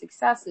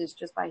successes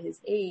just by his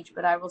age.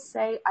 But I will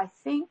say, I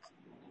think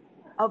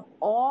of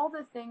all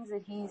the things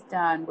that he's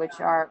done, which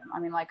are,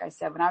 like I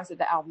said, when I was at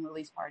the album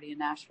release party in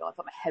Nashville, I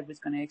thought my head was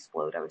going to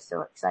explode. I was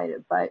so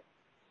excited. But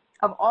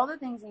of all the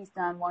things he's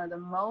done, one of the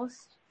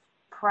most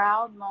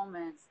proud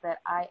moments that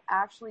I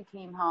actually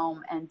came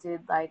home and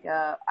did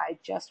I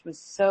just was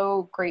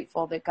so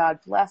grateful that God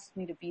blessed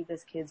me to be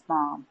this kid's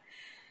mom.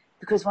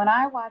 Because when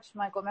I watched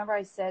Michael, remember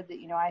I said that,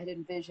 I had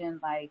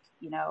envisioned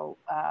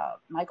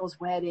Michael's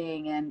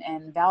wedding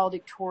and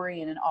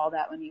valedictorian and all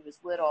that when he was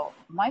little.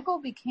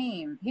 Michael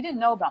he didn't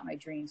know about my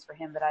dreams for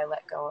him that I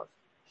let go of.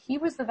 He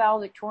was the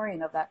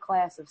valedictorian of that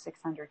class of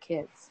 600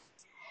 kids.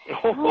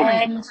 Oh,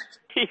 and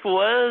he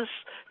was?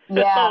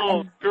 Yeah.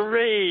 Oh,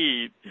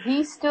 great.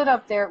 He stood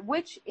up there,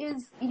 which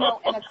is, an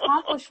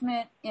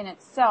accomplishment in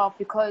itself,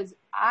 because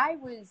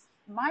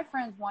my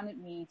friends wanted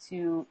me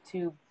to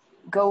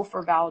go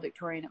for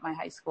valedictorian at my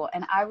high school.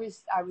 And I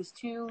was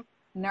too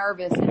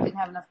nervous and didn't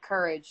have enough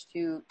courage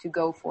to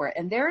go for it.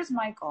 And there's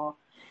Michael.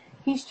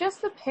 He's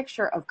just the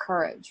picture of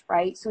courage,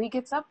 right? So he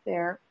gets up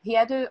there. He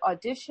had to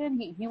audition.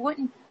 He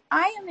wouldn't.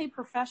 I am a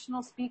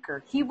professional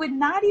speaker. He would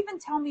not even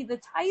tell me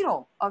the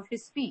title of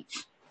his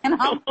speech. And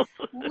I'm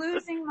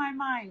losing my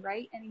mind,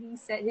 right? And he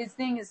said his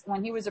thing is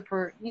when he's a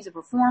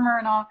performer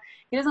and all,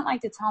 he doesn't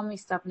like to tell me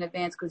stuff in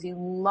advance because he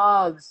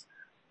loves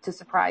to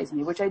surprise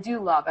me, which I do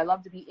love. I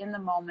love to be in the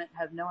moment,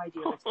 have no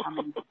idea what's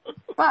coming.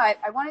 But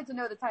I wanted to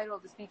know the title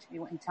of the speech if he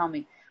wouldn't tell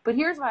me. But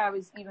here's why I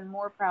was even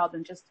more proud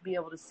than just to be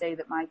able to say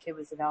that my kid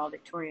was a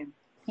valedictorian.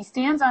 He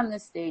stands on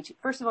this stage.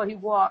 First of all, he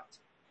walked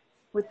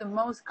with the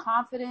most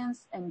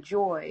confidence and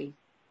joy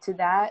to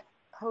that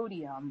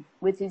podium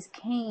with his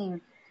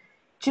cane,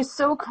 just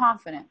so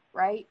confident,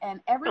 right?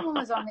 And everyone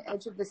was on the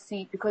edge of the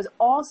seat because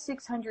all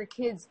 600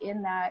 kids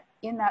in that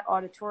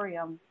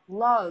auditorium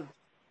loved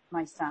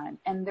my son.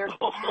 And there's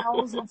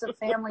thousands of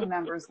family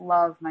members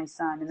love my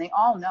son, and they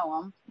all know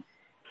him.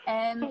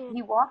 And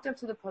he walked up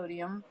to the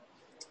podium.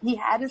 He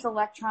had his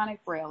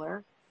electronic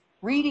brailer,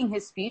 reading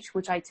his speech,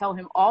 which I tell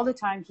him all the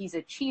time he's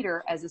a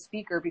cheater as a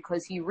speaker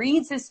because he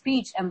reads his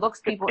speech and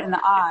looks people in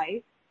the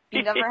eye.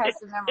 He never has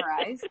to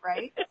memorize,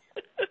 right?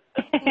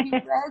 And he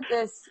read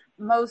this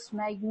most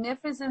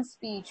magnificent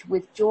speech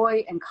with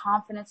joy and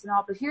confidence and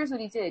all. But here's what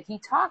he did. He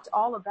talked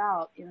all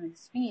about, in his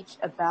speech,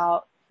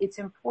 about it's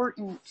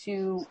important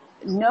to,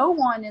 no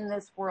one in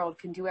this world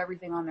can do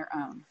everything on their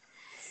own.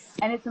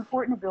 And it's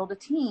important to build a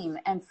team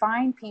and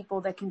find people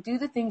that can do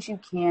the things you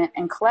can't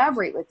and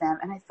collaborate with them.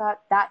 And I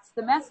thought, that's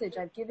the message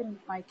I've given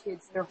my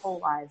kids their whole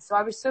lives. So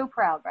I was so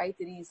proud, right,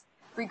 that he's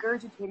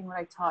regurgitating what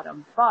I taught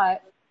him.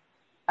 But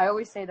I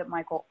always say that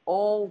Michael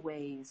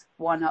always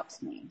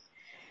one-ups me.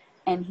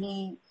 And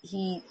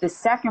the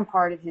second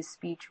part of his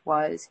speech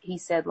was, he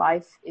said,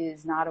 life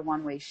is not a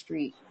one-way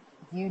street.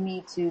 You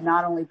need to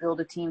not only build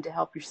a team to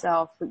help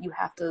yourself, but you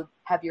have to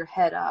have your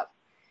head up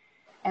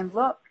and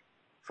look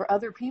for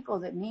other people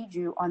that need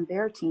you on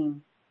their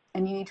team.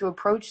 And you need to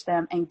approach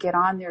them and get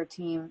on their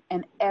team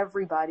and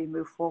everybody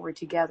move forward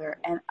together.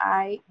 And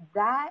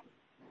that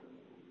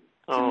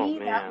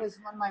was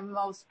one of my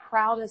most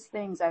proudest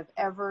things I've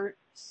ever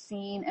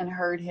seen and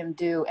heard him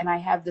do. And I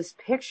have this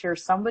picture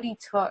somebody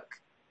took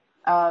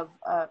of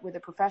with a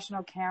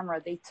professional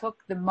camera. They took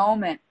the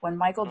moment when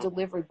Michael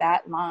delivered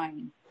that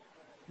line.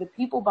 The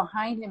people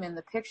behind him in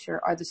the picture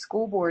are the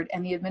school board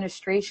and the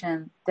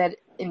administration that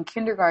in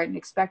kindergarten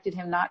expected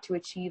him not to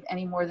achieve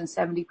any more than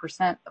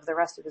 70% of the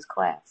rest of his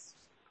class.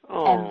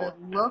 Oh. And the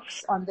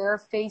looks on their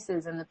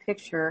faces in the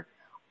picture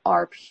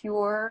are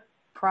pure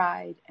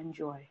pride and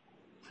joy.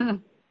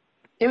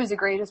 It was the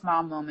greatest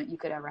mom moment you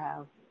could ever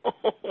have.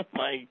 Oh,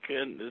 my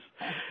goodness.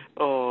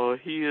 Oh,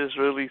 he is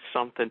really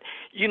something.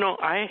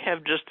 I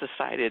have just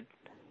decided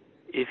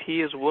if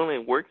he is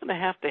willing, we're going to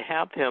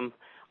have him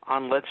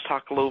on Let's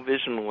Talk Low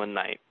Vision one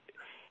night.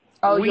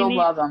 Oh, you'll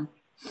love him.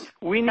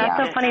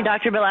 That's so funny,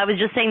 Dr. Bill. I was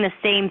just saying the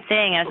same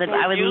thing. I said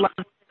I would love.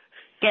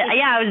 Yeah,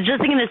 I was just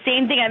thinking the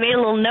same thing. I made a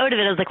little note of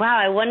it. I was like, wow,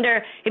 I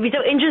wonder, it'd be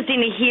so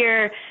interesting to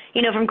hear,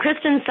 from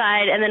Kristen's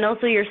side and then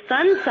also your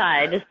son's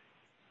side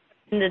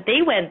that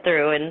they went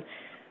through. And,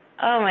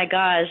 oh, my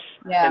gosh.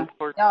 Yeah.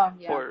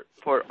 And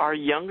for our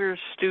younger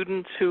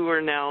students who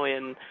are now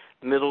in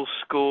middle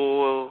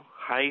school,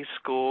 high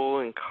school,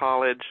 and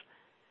college,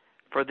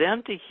 for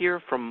them to hear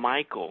from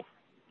Michael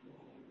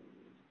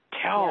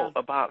tell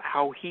about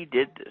how he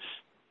did this.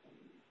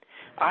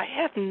 I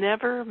have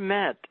never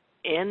met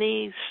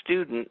any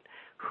student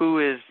who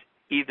is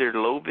either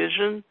low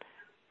vision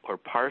or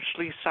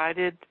partially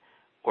sighted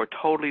or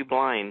totally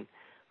blind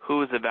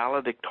who is a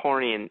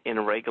valedictorian in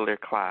a regular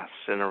class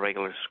in a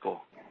regular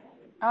school.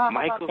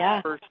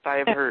 Michael's first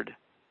I've heard.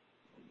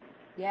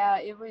 Yeah,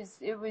 it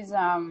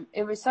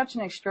was such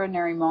an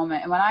extraordinary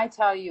moment. And when I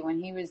tell you, when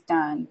he was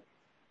done,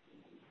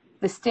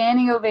 the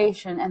standing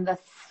ovation and the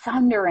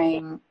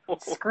thundering,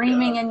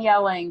 screaming and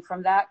yelling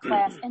from that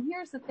class. And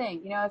here's the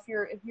thing, if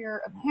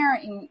you're a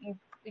parent,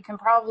 you can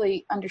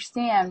probably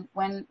understand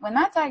when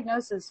that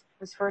diagnosis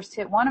was first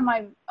hit, one of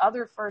my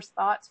other first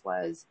thoughts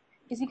was,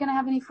 is he going to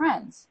have any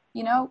friends?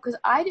 Because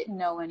I didn't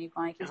know any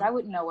blind kids. I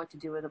wouldn't know what to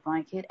do with a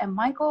blind kid. And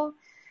Michael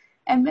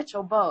and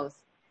Mitchell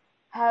both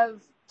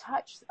have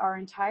touched our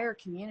entire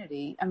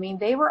community. I mean,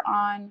 they were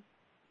on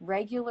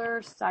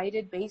regular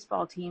sighted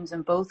baseball teams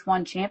and both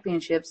won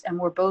championships and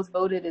were both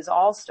voted as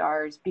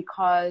all-stars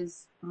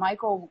because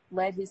Michael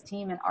led his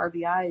team in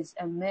RBIs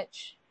and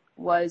Mitch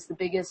was the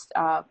biggest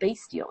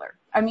base stealer.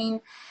 I mean,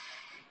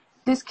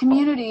 this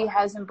community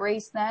has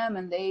embraced them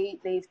and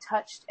they've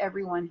touched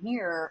everyone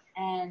here,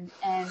 and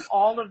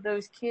all of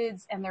those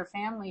kids and their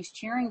families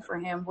cheering for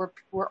him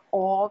were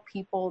all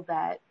people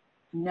that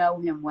know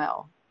him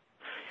well.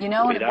 And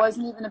it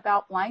wasn't even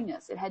about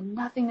blindness. It had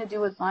nothing to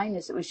do with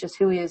blindness. It was just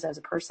who he is as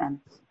a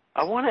person.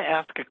 I want to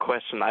ask a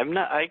question.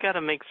 I got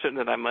to make certain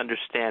that I'm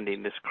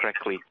understanding this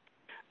correctly.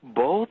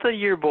 Both of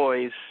your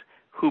boys,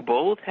 who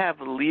both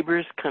have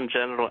Leber's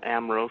congenital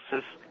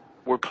amaurosis,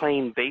 were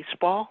playing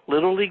baseball,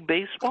 Little League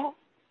baseball?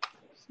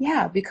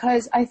 Yeah,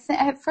 because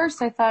at first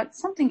I thought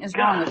something is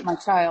wrong with my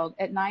child.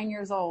 At 9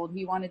 years old,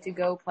 he wanted to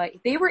go play.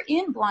 They were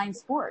in blind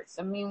sports.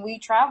 I mean, we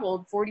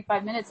traveled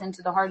 45 minutes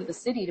into the heart of the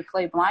city to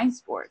play blind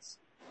sports.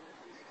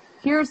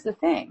 Here's the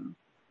thing.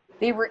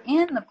 They were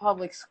in the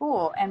public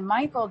school, and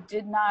Michael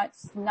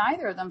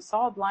neither of them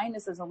saw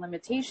blindness as a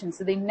limitation,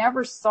 so they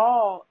never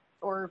saw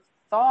or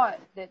thought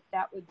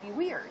that would be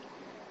weird,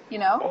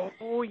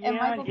 Oh, yeah, and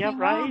Michael came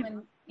right. home,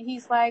 and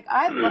he's like,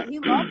 he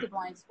loved the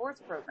blind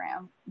sports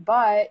program,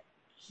 but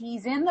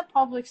he's in the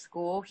public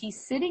school.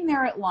 He's sitting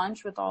there at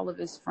lunch with all of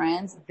his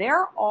friends.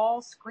 They're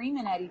all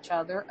screaming at each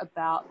other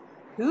about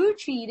who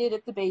cheated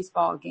at the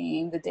baseball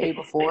game the day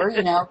before,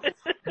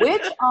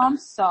 which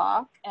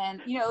suck. And,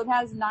 it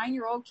has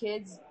 9-year-old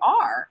kids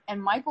are.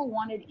 And Michael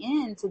wanted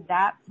into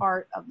that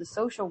part of the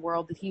social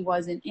world that he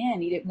wasn't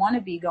in. He didn't want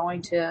to be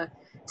going to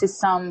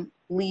some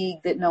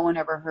league that no one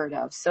ever heard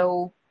of.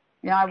 So,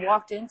 I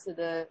walked into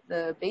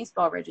the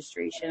baseball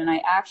registration, and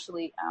I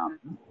actually,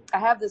 I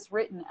have this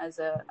written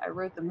I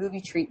wrote the movie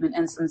treatment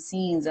and some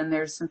scenes, and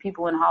there's some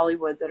people in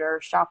Hollywood that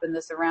are shopping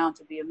this around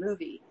to be a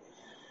movie.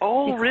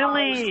 Oh,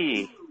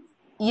 really?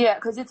 Yeah,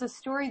 because it's a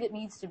story that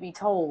needs to be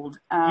told.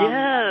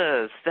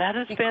 Yes, that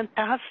is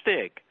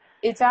fantastic.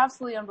 It's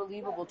absolutely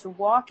unbelievable to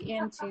walk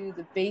into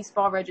the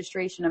baseball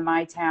registration in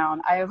my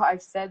town.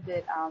 I've said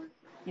that,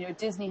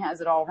 Disney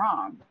has it all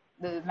wrong.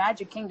 The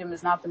Magic Kingdom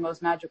is not the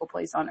most magical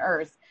place on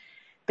earth.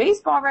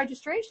 Baseball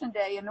registration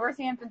day in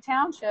Northampton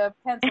Township,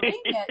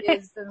 Pennsylvania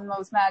is the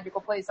most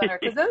magical place on earth.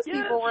 Because those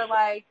people were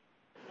like,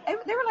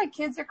 they were like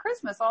kids at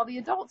Christmas, all the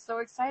adults so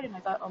excited. And I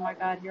thought, oh my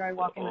God, here I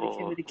walk in with a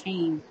kid with a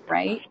cane,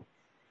 right?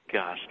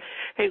 Gosh.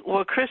 Hey,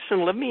 well,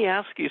 Kristen, let me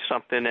ask you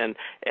something,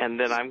 and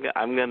then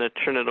I'm going to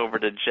turn it over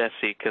to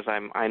Jesse because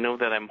I know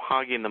that I'm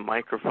hogging the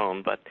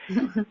microphone. But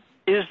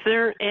is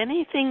there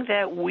anything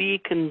that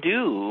we can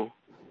do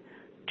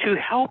to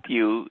help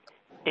you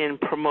in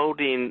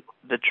promoting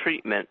the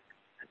treatment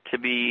to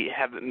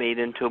have it made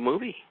into a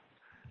movie?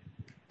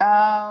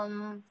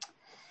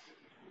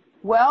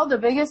 Well, the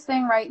biggest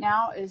thing right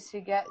now is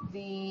to get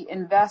the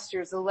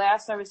investors. The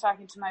last I was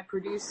talking to my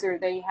producer,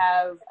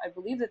 I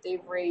believe that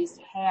they've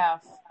raised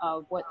half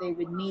of what they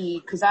would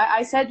need. Because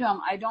I said to him,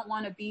 I don't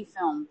want to be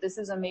filmed. This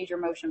is a major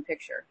motion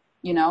picture,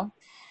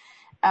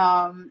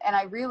 And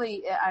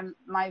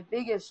my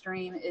biggest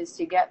dream is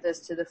to get this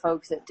to the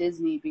folks at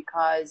Disney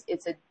because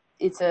it's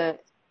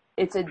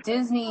a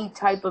Disney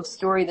type of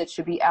story that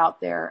should be out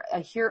there,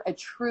 a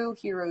true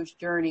hero's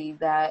journey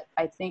that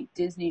I think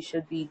Disney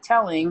should be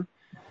telling.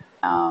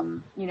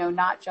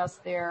 Not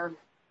just their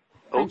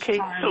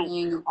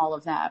and all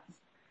of that.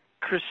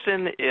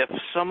 Kristen, if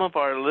some of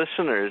our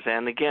listeners,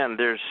 and again,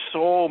 there's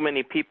so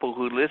many people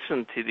who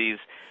listen to these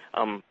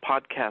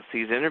podcasts,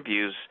 these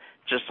interviews,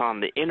 just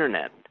on the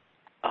internet,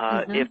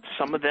 if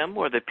some of them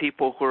or the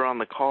people who are on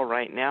the call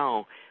right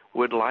now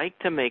would like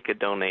to make a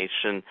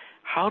donation,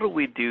 how do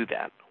we do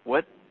that?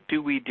 What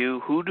do we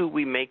do? Who do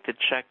we make the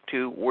check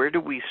to? Where do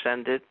we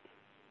send it?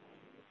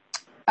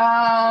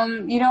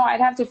 I'd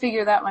have to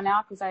figure that one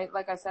out because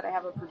like I said, I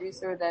have a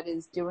producer that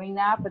is doing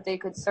that, but they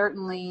could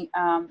certainly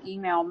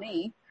email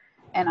me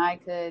and I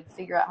could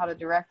figure out how to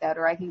direct that,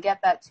 or I can get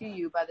that to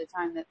you by the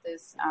time that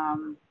this,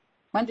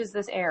 when does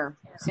this air?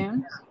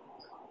 Soon?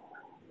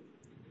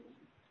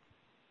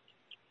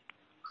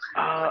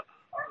 I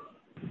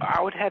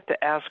would have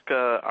to ask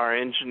our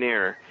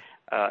engineer.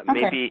 Okay.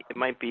 Maybe it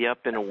might be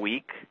up in a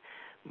week,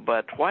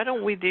 but why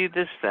don't we do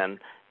this then?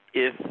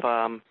 If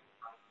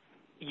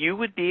you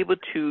would be able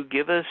to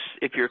give us,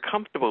 if you're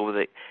comfortable with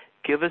it,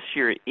 give us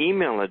your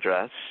email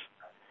address,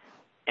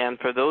 and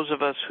for those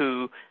of us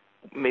who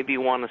maybe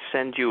want to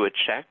send you a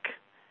check,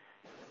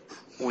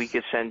 we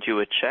could send you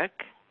a check,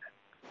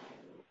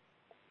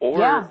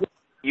 or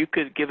you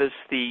could give us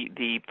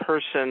the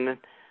person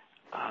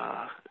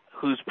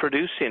who's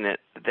producing it,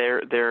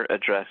 their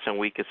address, and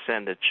we could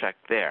send a check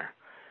there.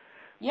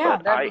 Yeah,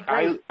 but that'd be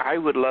great. I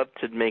would love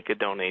to make a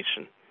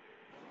donation.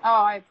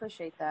 Oh, I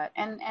appreciate that.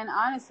 And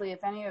honestly,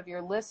 if any of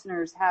your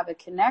listeners have a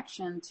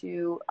connection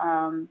to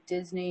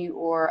Disney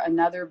or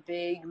another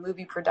big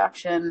movie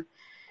production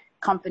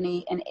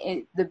company, and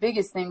the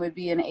biggest thing would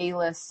be an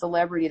A-list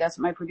celebrity. That's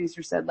what my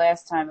producer said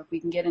last time. If we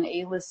can get an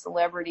A-list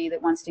celebrity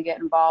that wants to get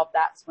involved,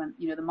 that's when,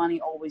 the money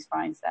always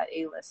finds that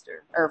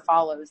A-lister or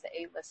follows the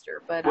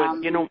A-lister. But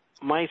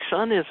my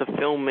son is a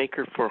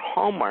filmmaker for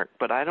Hallmark,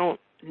 but I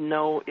don't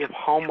know if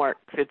Hallmark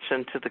fits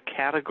into the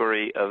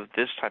category of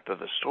this type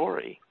of a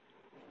story.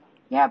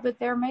 Yeah, but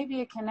there may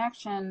be a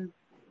connection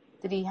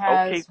that he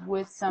has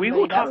with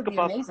somebody. That would be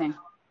amazing.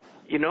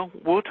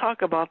 We'll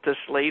talk about this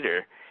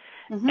later.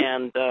 Mm-hmm.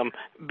 And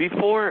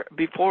before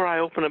I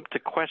open up to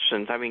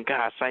questions, I mean,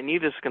 gosh, I knew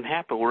this can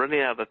happen. We're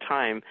running out of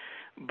time.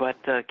 But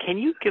can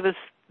you give us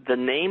the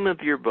name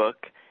of your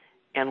book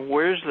and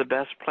where's the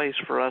best place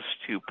for us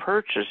to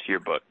purchase your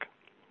book?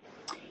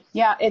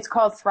 Yeah, it's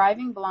called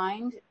Thriving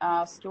Blind,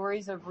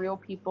 Stories of Real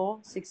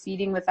People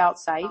Succeeding Without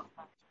Sight.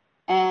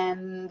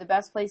 And the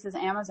best place is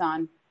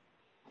Amazon.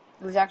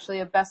 It was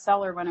actually a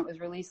bestseller when it was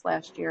released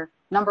last year.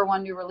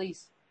 #1 new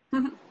release.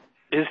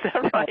 Is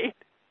that right?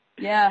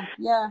 Yeah.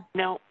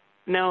 Now,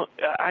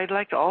 I'd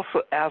like to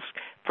also ask,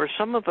 for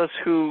some of us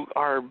who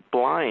are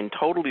blind,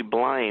 totally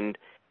blind,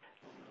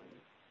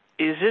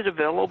 is it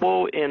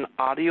available in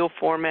audio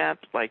format,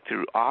 like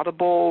through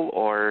Audible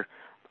or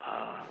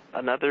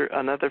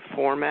another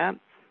format?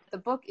 The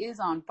book is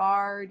on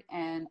Bard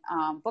and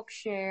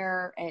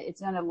Bookshare.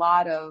 It's in a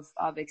lot of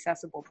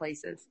accessible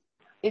places.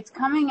 It's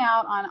coming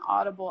out on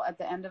Audible at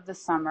the end of the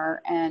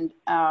summer, and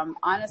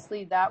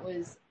honestly, that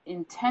was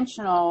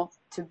intentional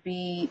to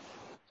be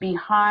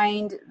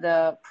behind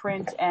the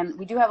print. And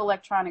we do have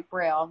electronic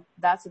Braille.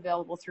 That's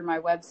available through my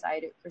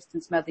website at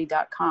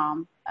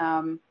KristenSmedley.com.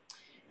 And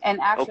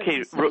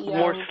actually,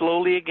 more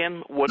slowly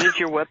again. What is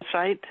your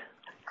website?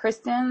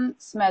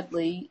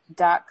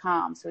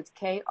 KristenSmedley.com. So it's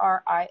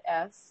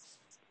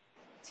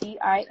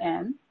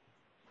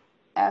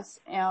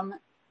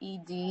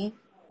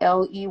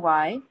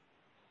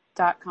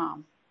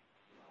KristenSmedley.com.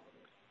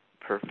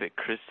 Perfect.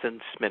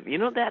 Kristen Smedley.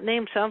 That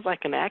name sounds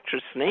like an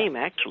actress name,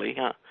 actually,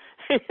 huh?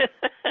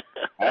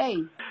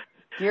 Hey,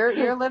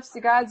 your lips to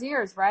God's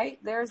ears, right?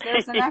 There's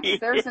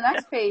the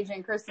next page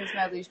in Kristen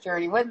Smedley's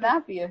journey. Wouldn't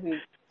that be a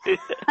hoot? Hey,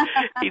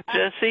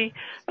 Jesse,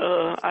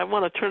 I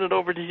want to turn it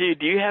over to you.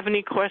 Do you have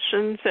any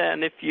questions?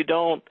 And if you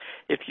don't,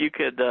 if you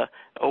could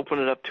open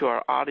it up to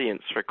our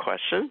audience for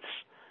questions.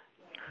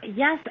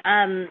 Yes.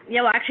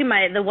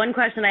 Actually, the one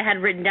question I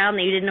had written down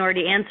that you didn't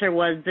already answer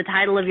was the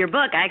title of your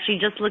book. I actually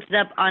just looked it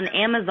up on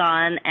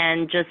Amazon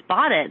and just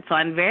bought it, so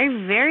I'm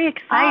very, very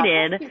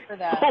excited. Thank you for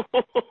that.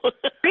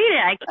 Read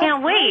it. I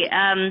can't wait.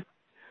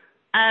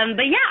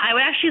 But yeah, I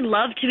would actually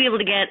love to be able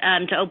to get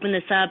to open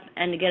this up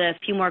and to get a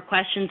few more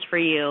questions for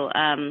you.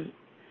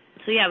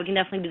 So yeah, we can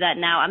definitely do that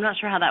now. I'm not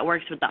sure how that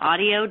works with the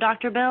audio,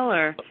 Dr. Bill,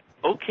 or.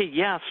 Okay,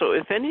 yeah. So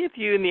if any of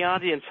you in the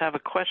audience have a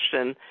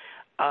question,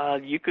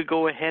 you could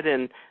go ahead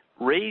and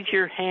raise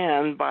your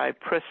hand by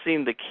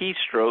pressing the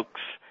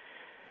keystrokes.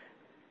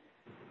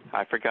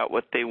 I forgot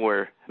what they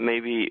were.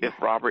 Maybe if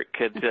Robert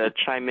could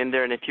chime in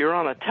there. And if you're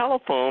on a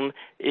telephone,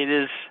 it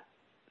is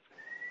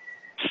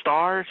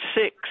 *6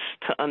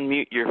 to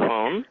unmute your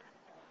phone.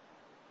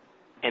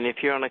 And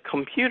if you're on a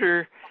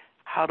computer,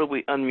 how do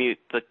we unmute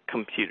the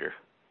computer?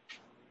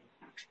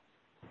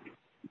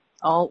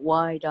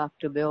 Alt-Y,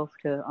 Dr. Bill,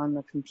 on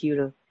the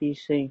computer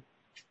PC.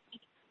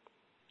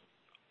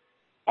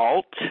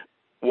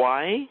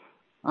 Alt-Y?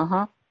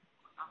 Uh-huh.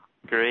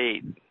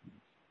 Great.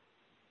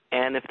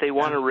 And if they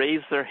want to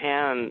raise their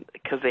hand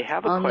because they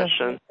have a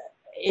question.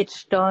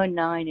 It's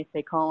 *9 if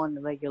they call on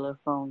the regular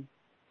phone.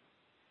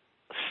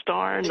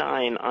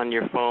 *9 on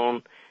your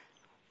phone.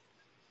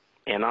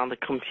 And on the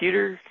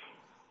computer?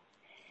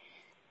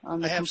 On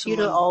the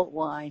computer,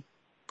 Alt-Y.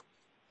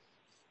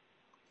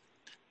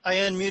 I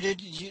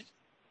unmuted you,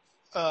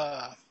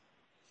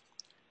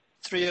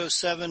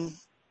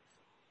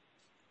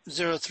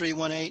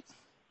 307-0318.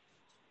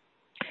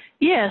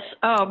 Yes,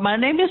 my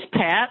name is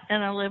Pat,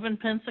 and I live in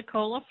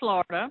Pensacola,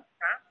 Florida.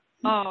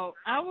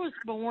 I was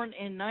born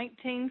in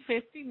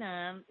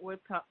 1959 with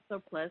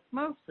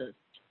toxoplasmosis.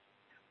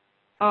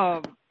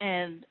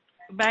 And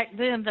back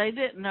then they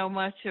didn't know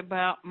much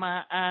about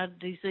my eye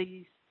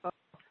disease.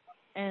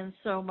 And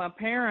so my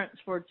parents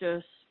were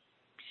just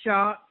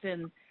shocked.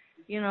 And,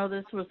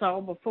 this was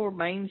all before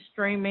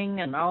mainstreaming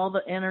and all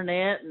the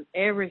internet and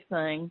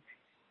everything.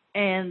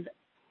 And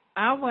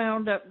I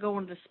wound up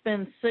going to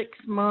spend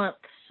 6 months,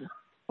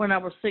 when I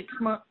was 6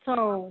 months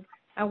old,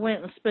 I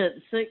went and spent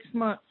 6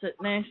 months at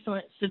National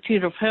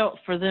Institute of Health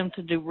for them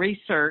to do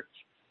research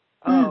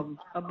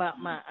about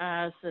my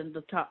eyes and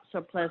the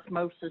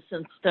toxoplasmosis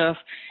and stuff.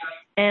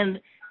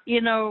 And,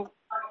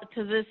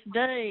 to this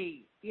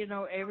day,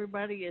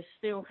 everybody is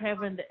still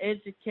having to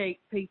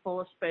educate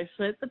people,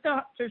 especially at the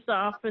doctor's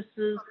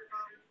offices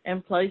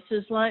and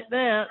places like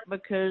that,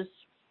 because,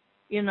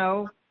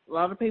 a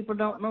lot of people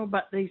don't know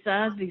about these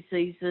eye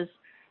diseases.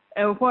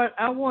 And what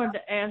I wanted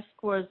to ask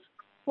was,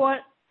 I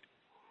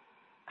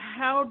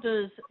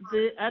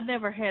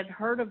never had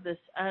heard of this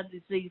eye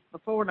disease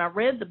before, and I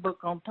read the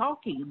book on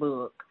Talking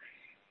Book,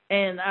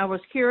 and I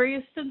was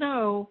curious to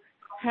know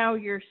how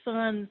your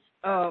son's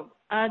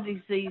eye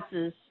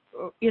diseases,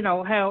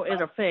 how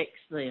it affects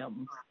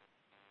them.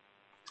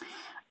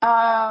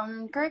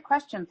 Great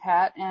question,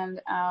 Pat. And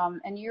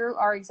you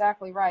are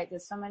exactly right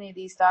that so many of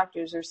these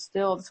doctors are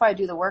still, that's why I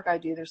do the work I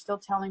do. They're still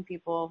telling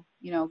people,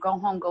 go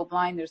home, go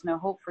blind. There's no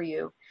hope for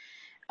you.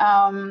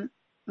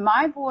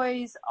 My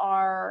boys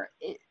are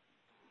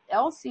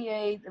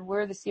LCA,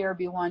 where the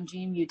CRB1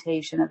 gene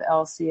mutation of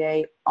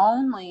LCA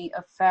only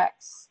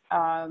affects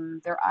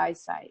their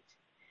eyesight.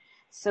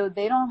 So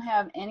they don't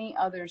have any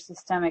other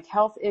systemic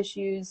health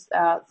issues.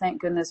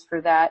 Thank goodness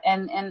for that.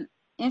 And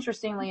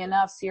interestingly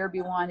enough,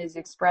 CRB1 is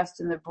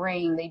expressed in the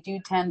brain. They do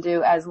tend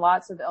to, as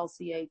lots of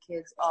LCA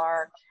kids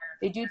are,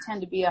 they do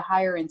tend to be a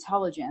higher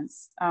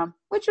intelligence,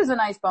 which is a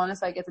nice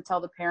bonus. I get to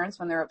tell the parents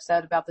when they're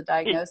upset about the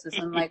diagnosis.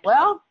 I'm like,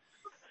 well,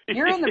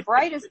 you're in the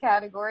brightest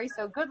category,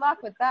 so good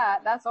luck with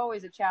that. That's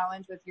always a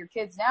challenge with your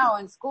kids now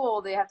in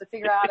school. They have to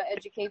figure out how to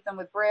educate them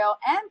with Braille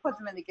and put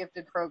them in the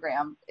gifted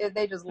program.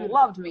 They just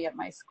loved me at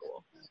my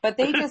school. But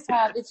they just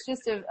have, it's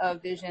just a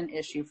vision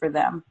issue for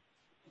them.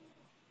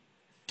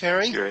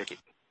 Terry? Great.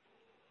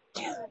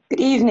 Good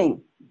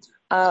evening.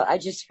 I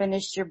just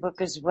finished your book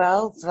as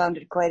well. Found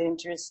it quite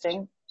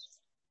interesting.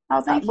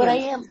 Oh, thank you.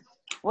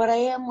 What I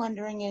am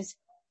wondering is,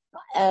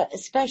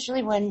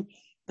 especially when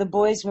the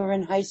boys were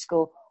in high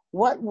school,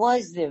 what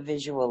was their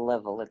visual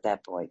level at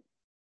that point?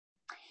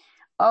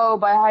 Oh,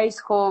 by high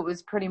school it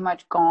was pretty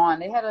much gone.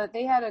 They had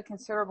a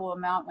considerable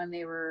amount when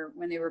they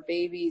were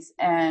babies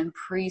and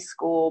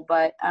preschool,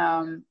 but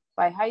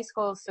by high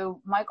school,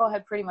 so Michael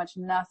had pretty much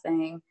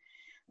nothing.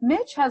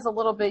 Mitch has a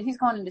little bit. He's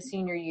going into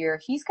senior year.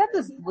 He's got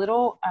this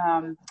little.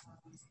 The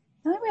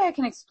only way I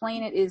can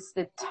explain it is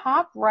the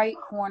top right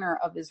corner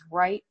of his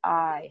right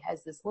eye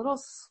has this little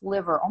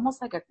sliver,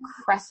 almost like a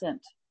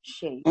crescent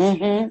shape.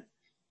 Mm-hmm.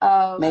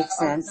 Makes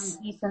of sense.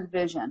 some decent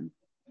vision.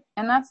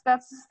 And that's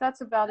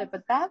about it.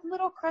 But that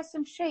little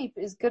crescent shape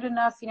is good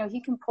enough.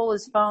 He can pull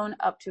his phone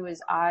up to his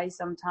eye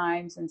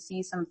sometimes and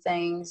see some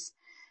things.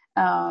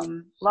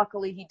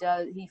 Luckily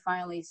he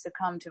finally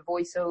succumbed to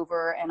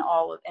voiceover and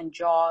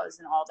JAWS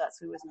and all that.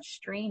 So he wasn't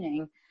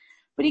straining,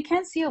 but he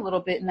can see a little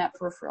bit in that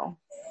peripheral.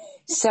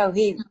 So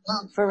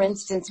for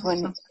instance,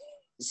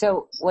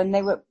 when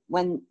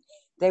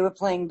they were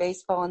playing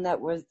baseball and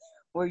that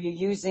were you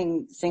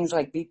using things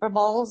like beeper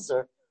balls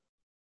or?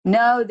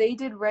 No, they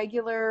did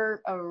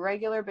regular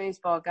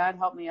baseball. God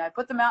help me. I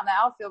put them out in the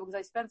outfield because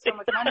I spent so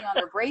much money on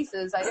their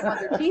braces. I didn't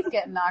want their teeth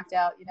getting knocked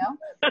out,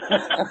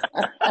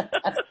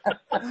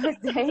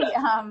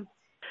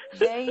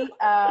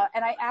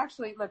 And I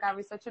actually, look, I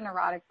was such a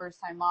neurotic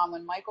first-time mom.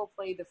 When Michael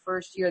played the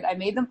first year, I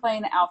made them play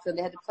in the outfield.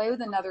 They had to play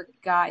with another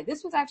guy.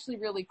 This was actually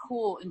really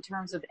cool in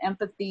terms of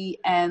empathy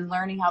and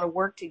learning how to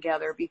work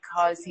together,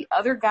 because the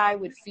other guy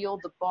would field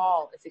the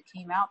ball if it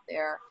came out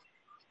there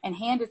and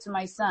hand it to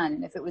my son.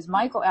 And if it was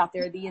Michael out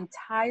there, the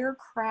entire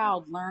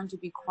crowd learned to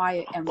be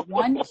quiet. And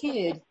one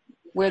kid,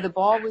 where the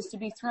ball was to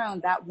be thrown,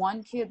 that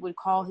one kid would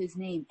call his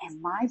name.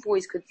 And my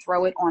boys could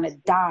throw it on a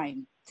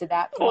dime to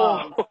that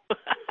glove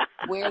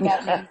where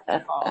that name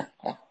was called.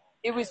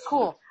 It was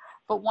cool.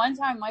 But one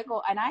time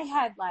Michael, and I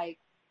had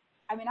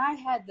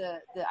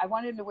I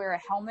wanted him to wear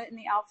a helmet in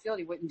the outfield.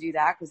 He wouldn't do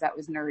that because that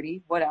was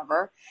nerdy,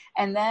 whatever.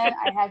 And then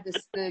I had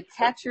the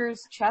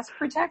catcher's chest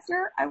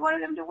protector I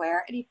wanted him to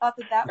wear, and he thought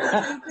that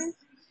was stupid.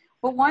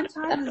 But one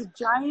time this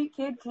giant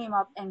kid came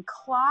up and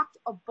clocked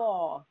a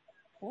ball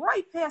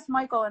right past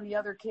Michael and the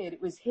other kid.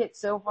 It was hit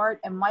so hard,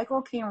 and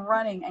Michael came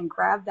running and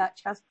grabbed that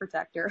chest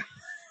protector.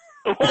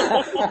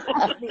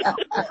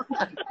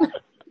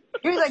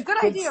 He was like,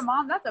 good idea,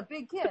 Mom. That's a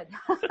big kid.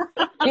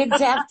 Kids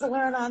have to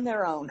learn on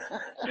their own.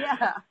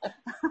 Yeah.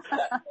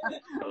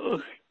 Oh,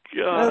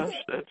 gosh,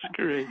 that's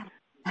great.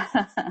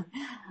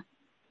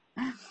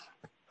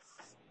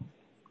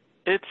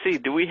 Let's see.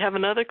 Do we have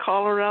another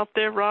caller out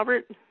there,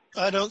 Robert?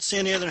 I don't see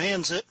any other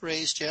hands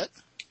raised yet.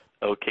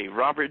 Okay,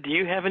 Robert, do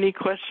you have any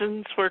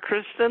questions for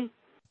Kristen?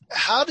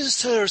 How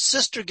does her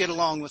sister get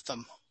along with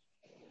them?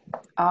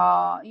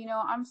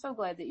 I'm so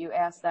glad that you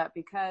asked that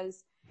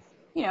because,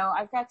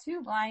 I've got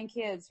 2 blind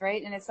kids,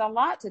 right? And it's a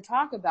lot to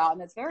talk about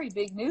and it's very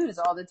big news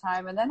all the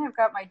time. And then I've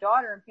got my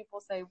daughter and people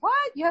say,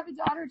 what? You have a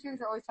daughter too?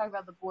 They're always talking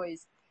about the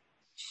boys.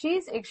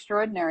 She's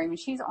extraordinary. I mean,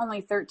 she's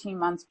only 13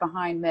 months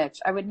behind Mitch.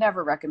 I would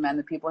never recommend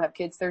that people have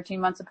kids 13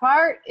 months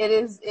apart. It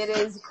is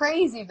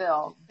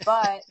crazyville.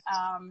 But,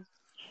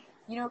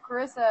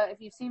 Carissa, if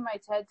you've seen my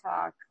TED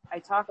Talk, I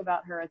talk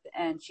about her at the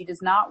end. She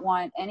does not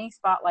want any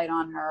spotlight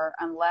on her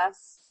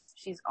unless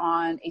she's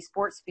on a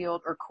sports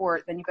field or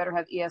court. Then you better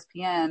have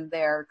ESPN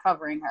there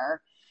covering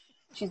her.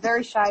 She's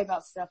very shy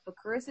about stuff, but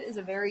Carissa is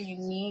a very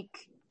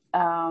unique,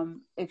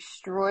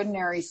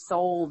 extraordinary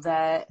soul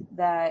that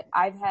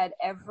I've had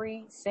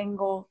every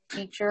single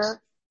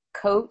teacher,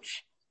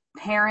 coach,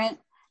 parent,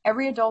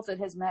 every adult that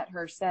has met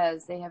her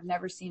says they have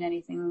never seen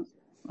anything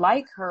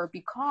like her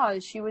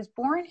because she was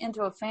born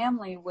into a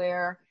family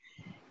where,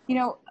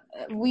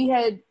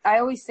 I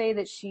always say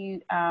that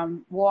she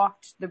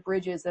walked the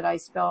bridges that I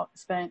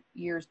spent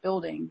years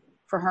building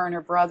for her and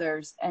her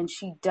brothers. And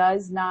she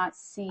does not,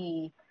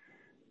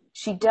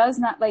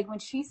 like when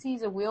she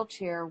sees a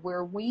wheelchair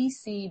where we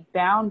see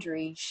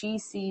boundary, she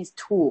sees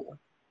tool.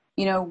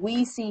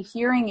 We see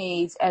hearing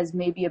aids as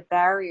maybe a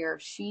barrier.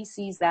 She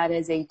sees that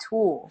as a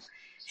tool.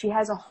 She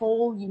has a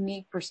whole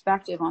unique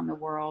perspective on the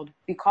world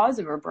because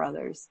of her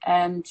brothers.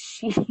 And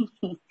she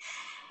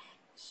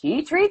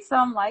treats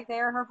them like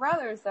they're her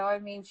brothers. So, I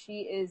mean,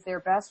 she is their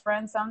best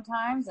friend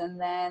sometimes. And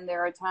then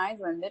there are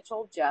times when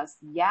Mitchell just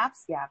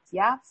yaps at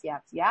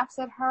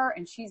her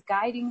and she's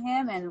guiding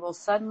him and will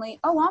suddenly,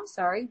 oh, I'm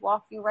sorry,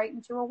 walk you right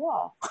into a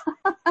wall.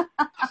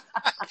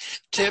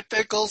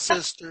 Typical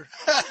sister.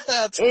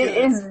 That's good. It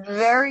is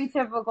very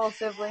typical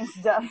sibling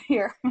stuff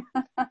here.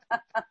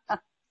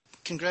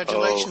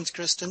 Congratulations,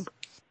 Kristen.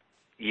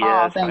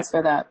 Yes, thanks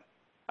for that.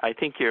 I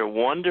think you're a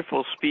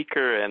wonderful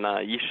speaker,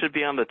 and you should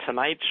be on the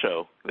Tonight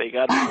Show. They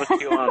got to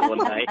put you on one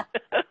night.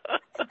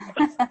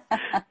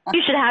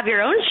 You should have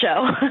your own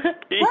show.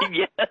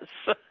 Yes.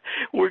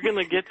 We're going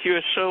to get you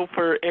a show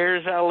for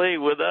Airs LA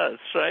with us,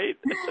 right?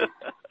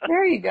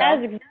 There you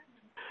go.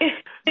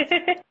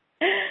 Okay.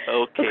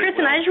 Well,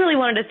 Kristen, I just really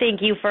wanted to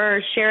thank you for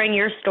sharing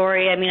your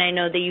story. I mean, I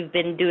know that you've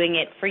been doing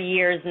it for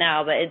years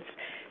now, but it's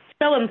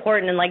so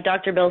important. And like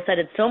Dr. Bill said,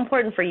 it's so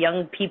important for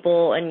young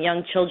people and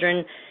young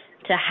children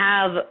to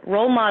have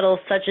role models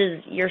such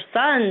as your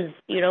sons,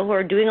 who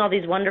are doing all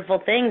these wonderful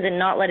things and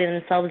not letting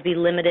themselves be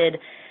limited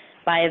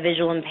by a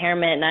visual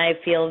impairment. And I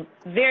feel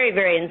very,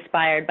 very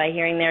inspired by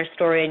hearing their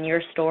story and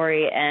your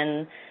story.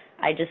 And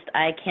I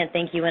can't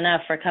thank you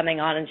enough for coming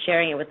on and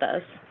sharing it with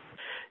us.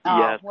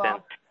 Yes.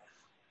 Well,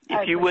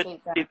 if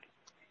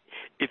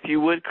you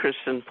would,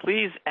 Kristen,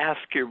 please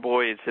ask your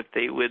boys if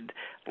they would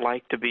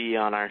like to be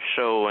on our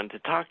show and to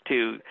talk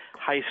to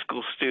high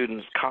school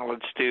students,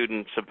 college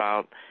students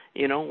about,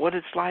 what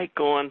it's like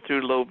going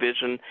through low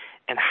vision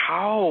and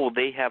how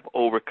they have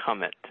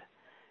overcome it.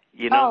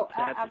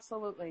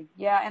 Absolutely.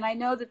 Yeah. And I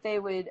know that they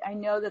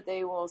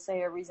will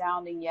say a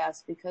resounding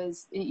yes,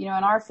 because, in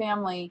our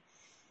family,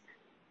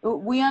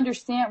 we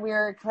understand, we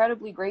are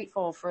incredibly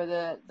grateful for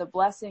the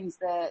blessings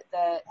that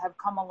have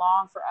come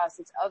along for us.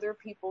 It's other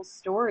people's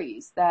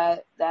stories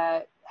that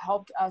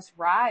helped us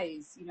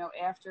rise,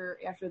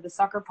 after the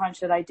sucker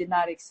punch that I did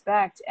not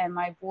expect. And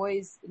my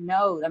boys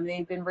know,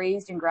 they've been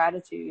raised in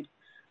gratitude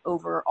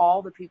over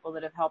all the people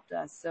that have helped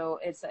us. So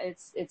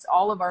it's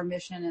all of our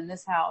mission in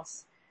this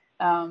house,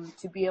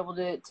 to be able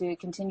to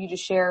continue to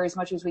share as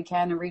much as we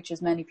can and reach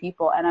as many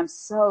people. And I'm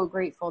so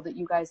grateful that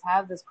you guys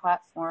have this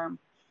platform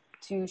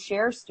to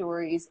share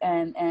stories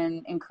and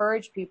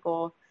encourage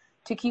people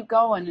to keep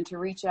going and to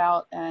reach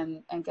out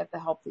and get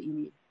the help that you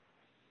need.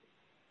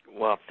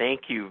 Well,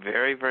 thank you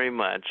very, very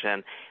much.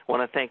 And I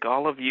want to thank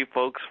all of you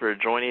folks for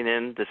joining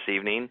in this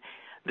evening.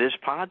 This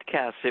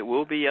podcast, it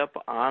will be up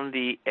on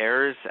the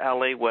Airs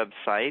LA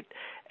website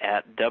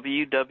at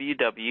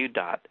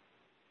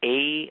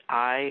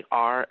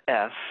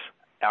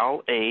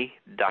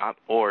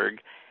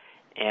www.airsla.org,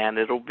 and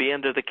it'll be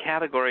under the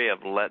category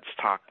of Let's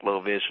Talk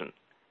Low Vision.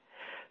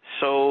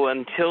 So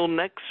until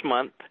next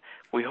month,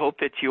 we hope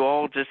that you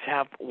all just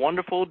have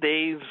wonderful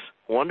days,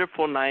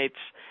 wonderful nights,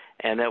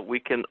 and that we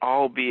can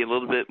all be a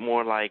little bit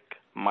more like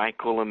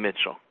Michael and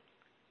Mitchell.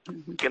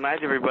 Good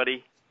night,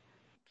 everybody.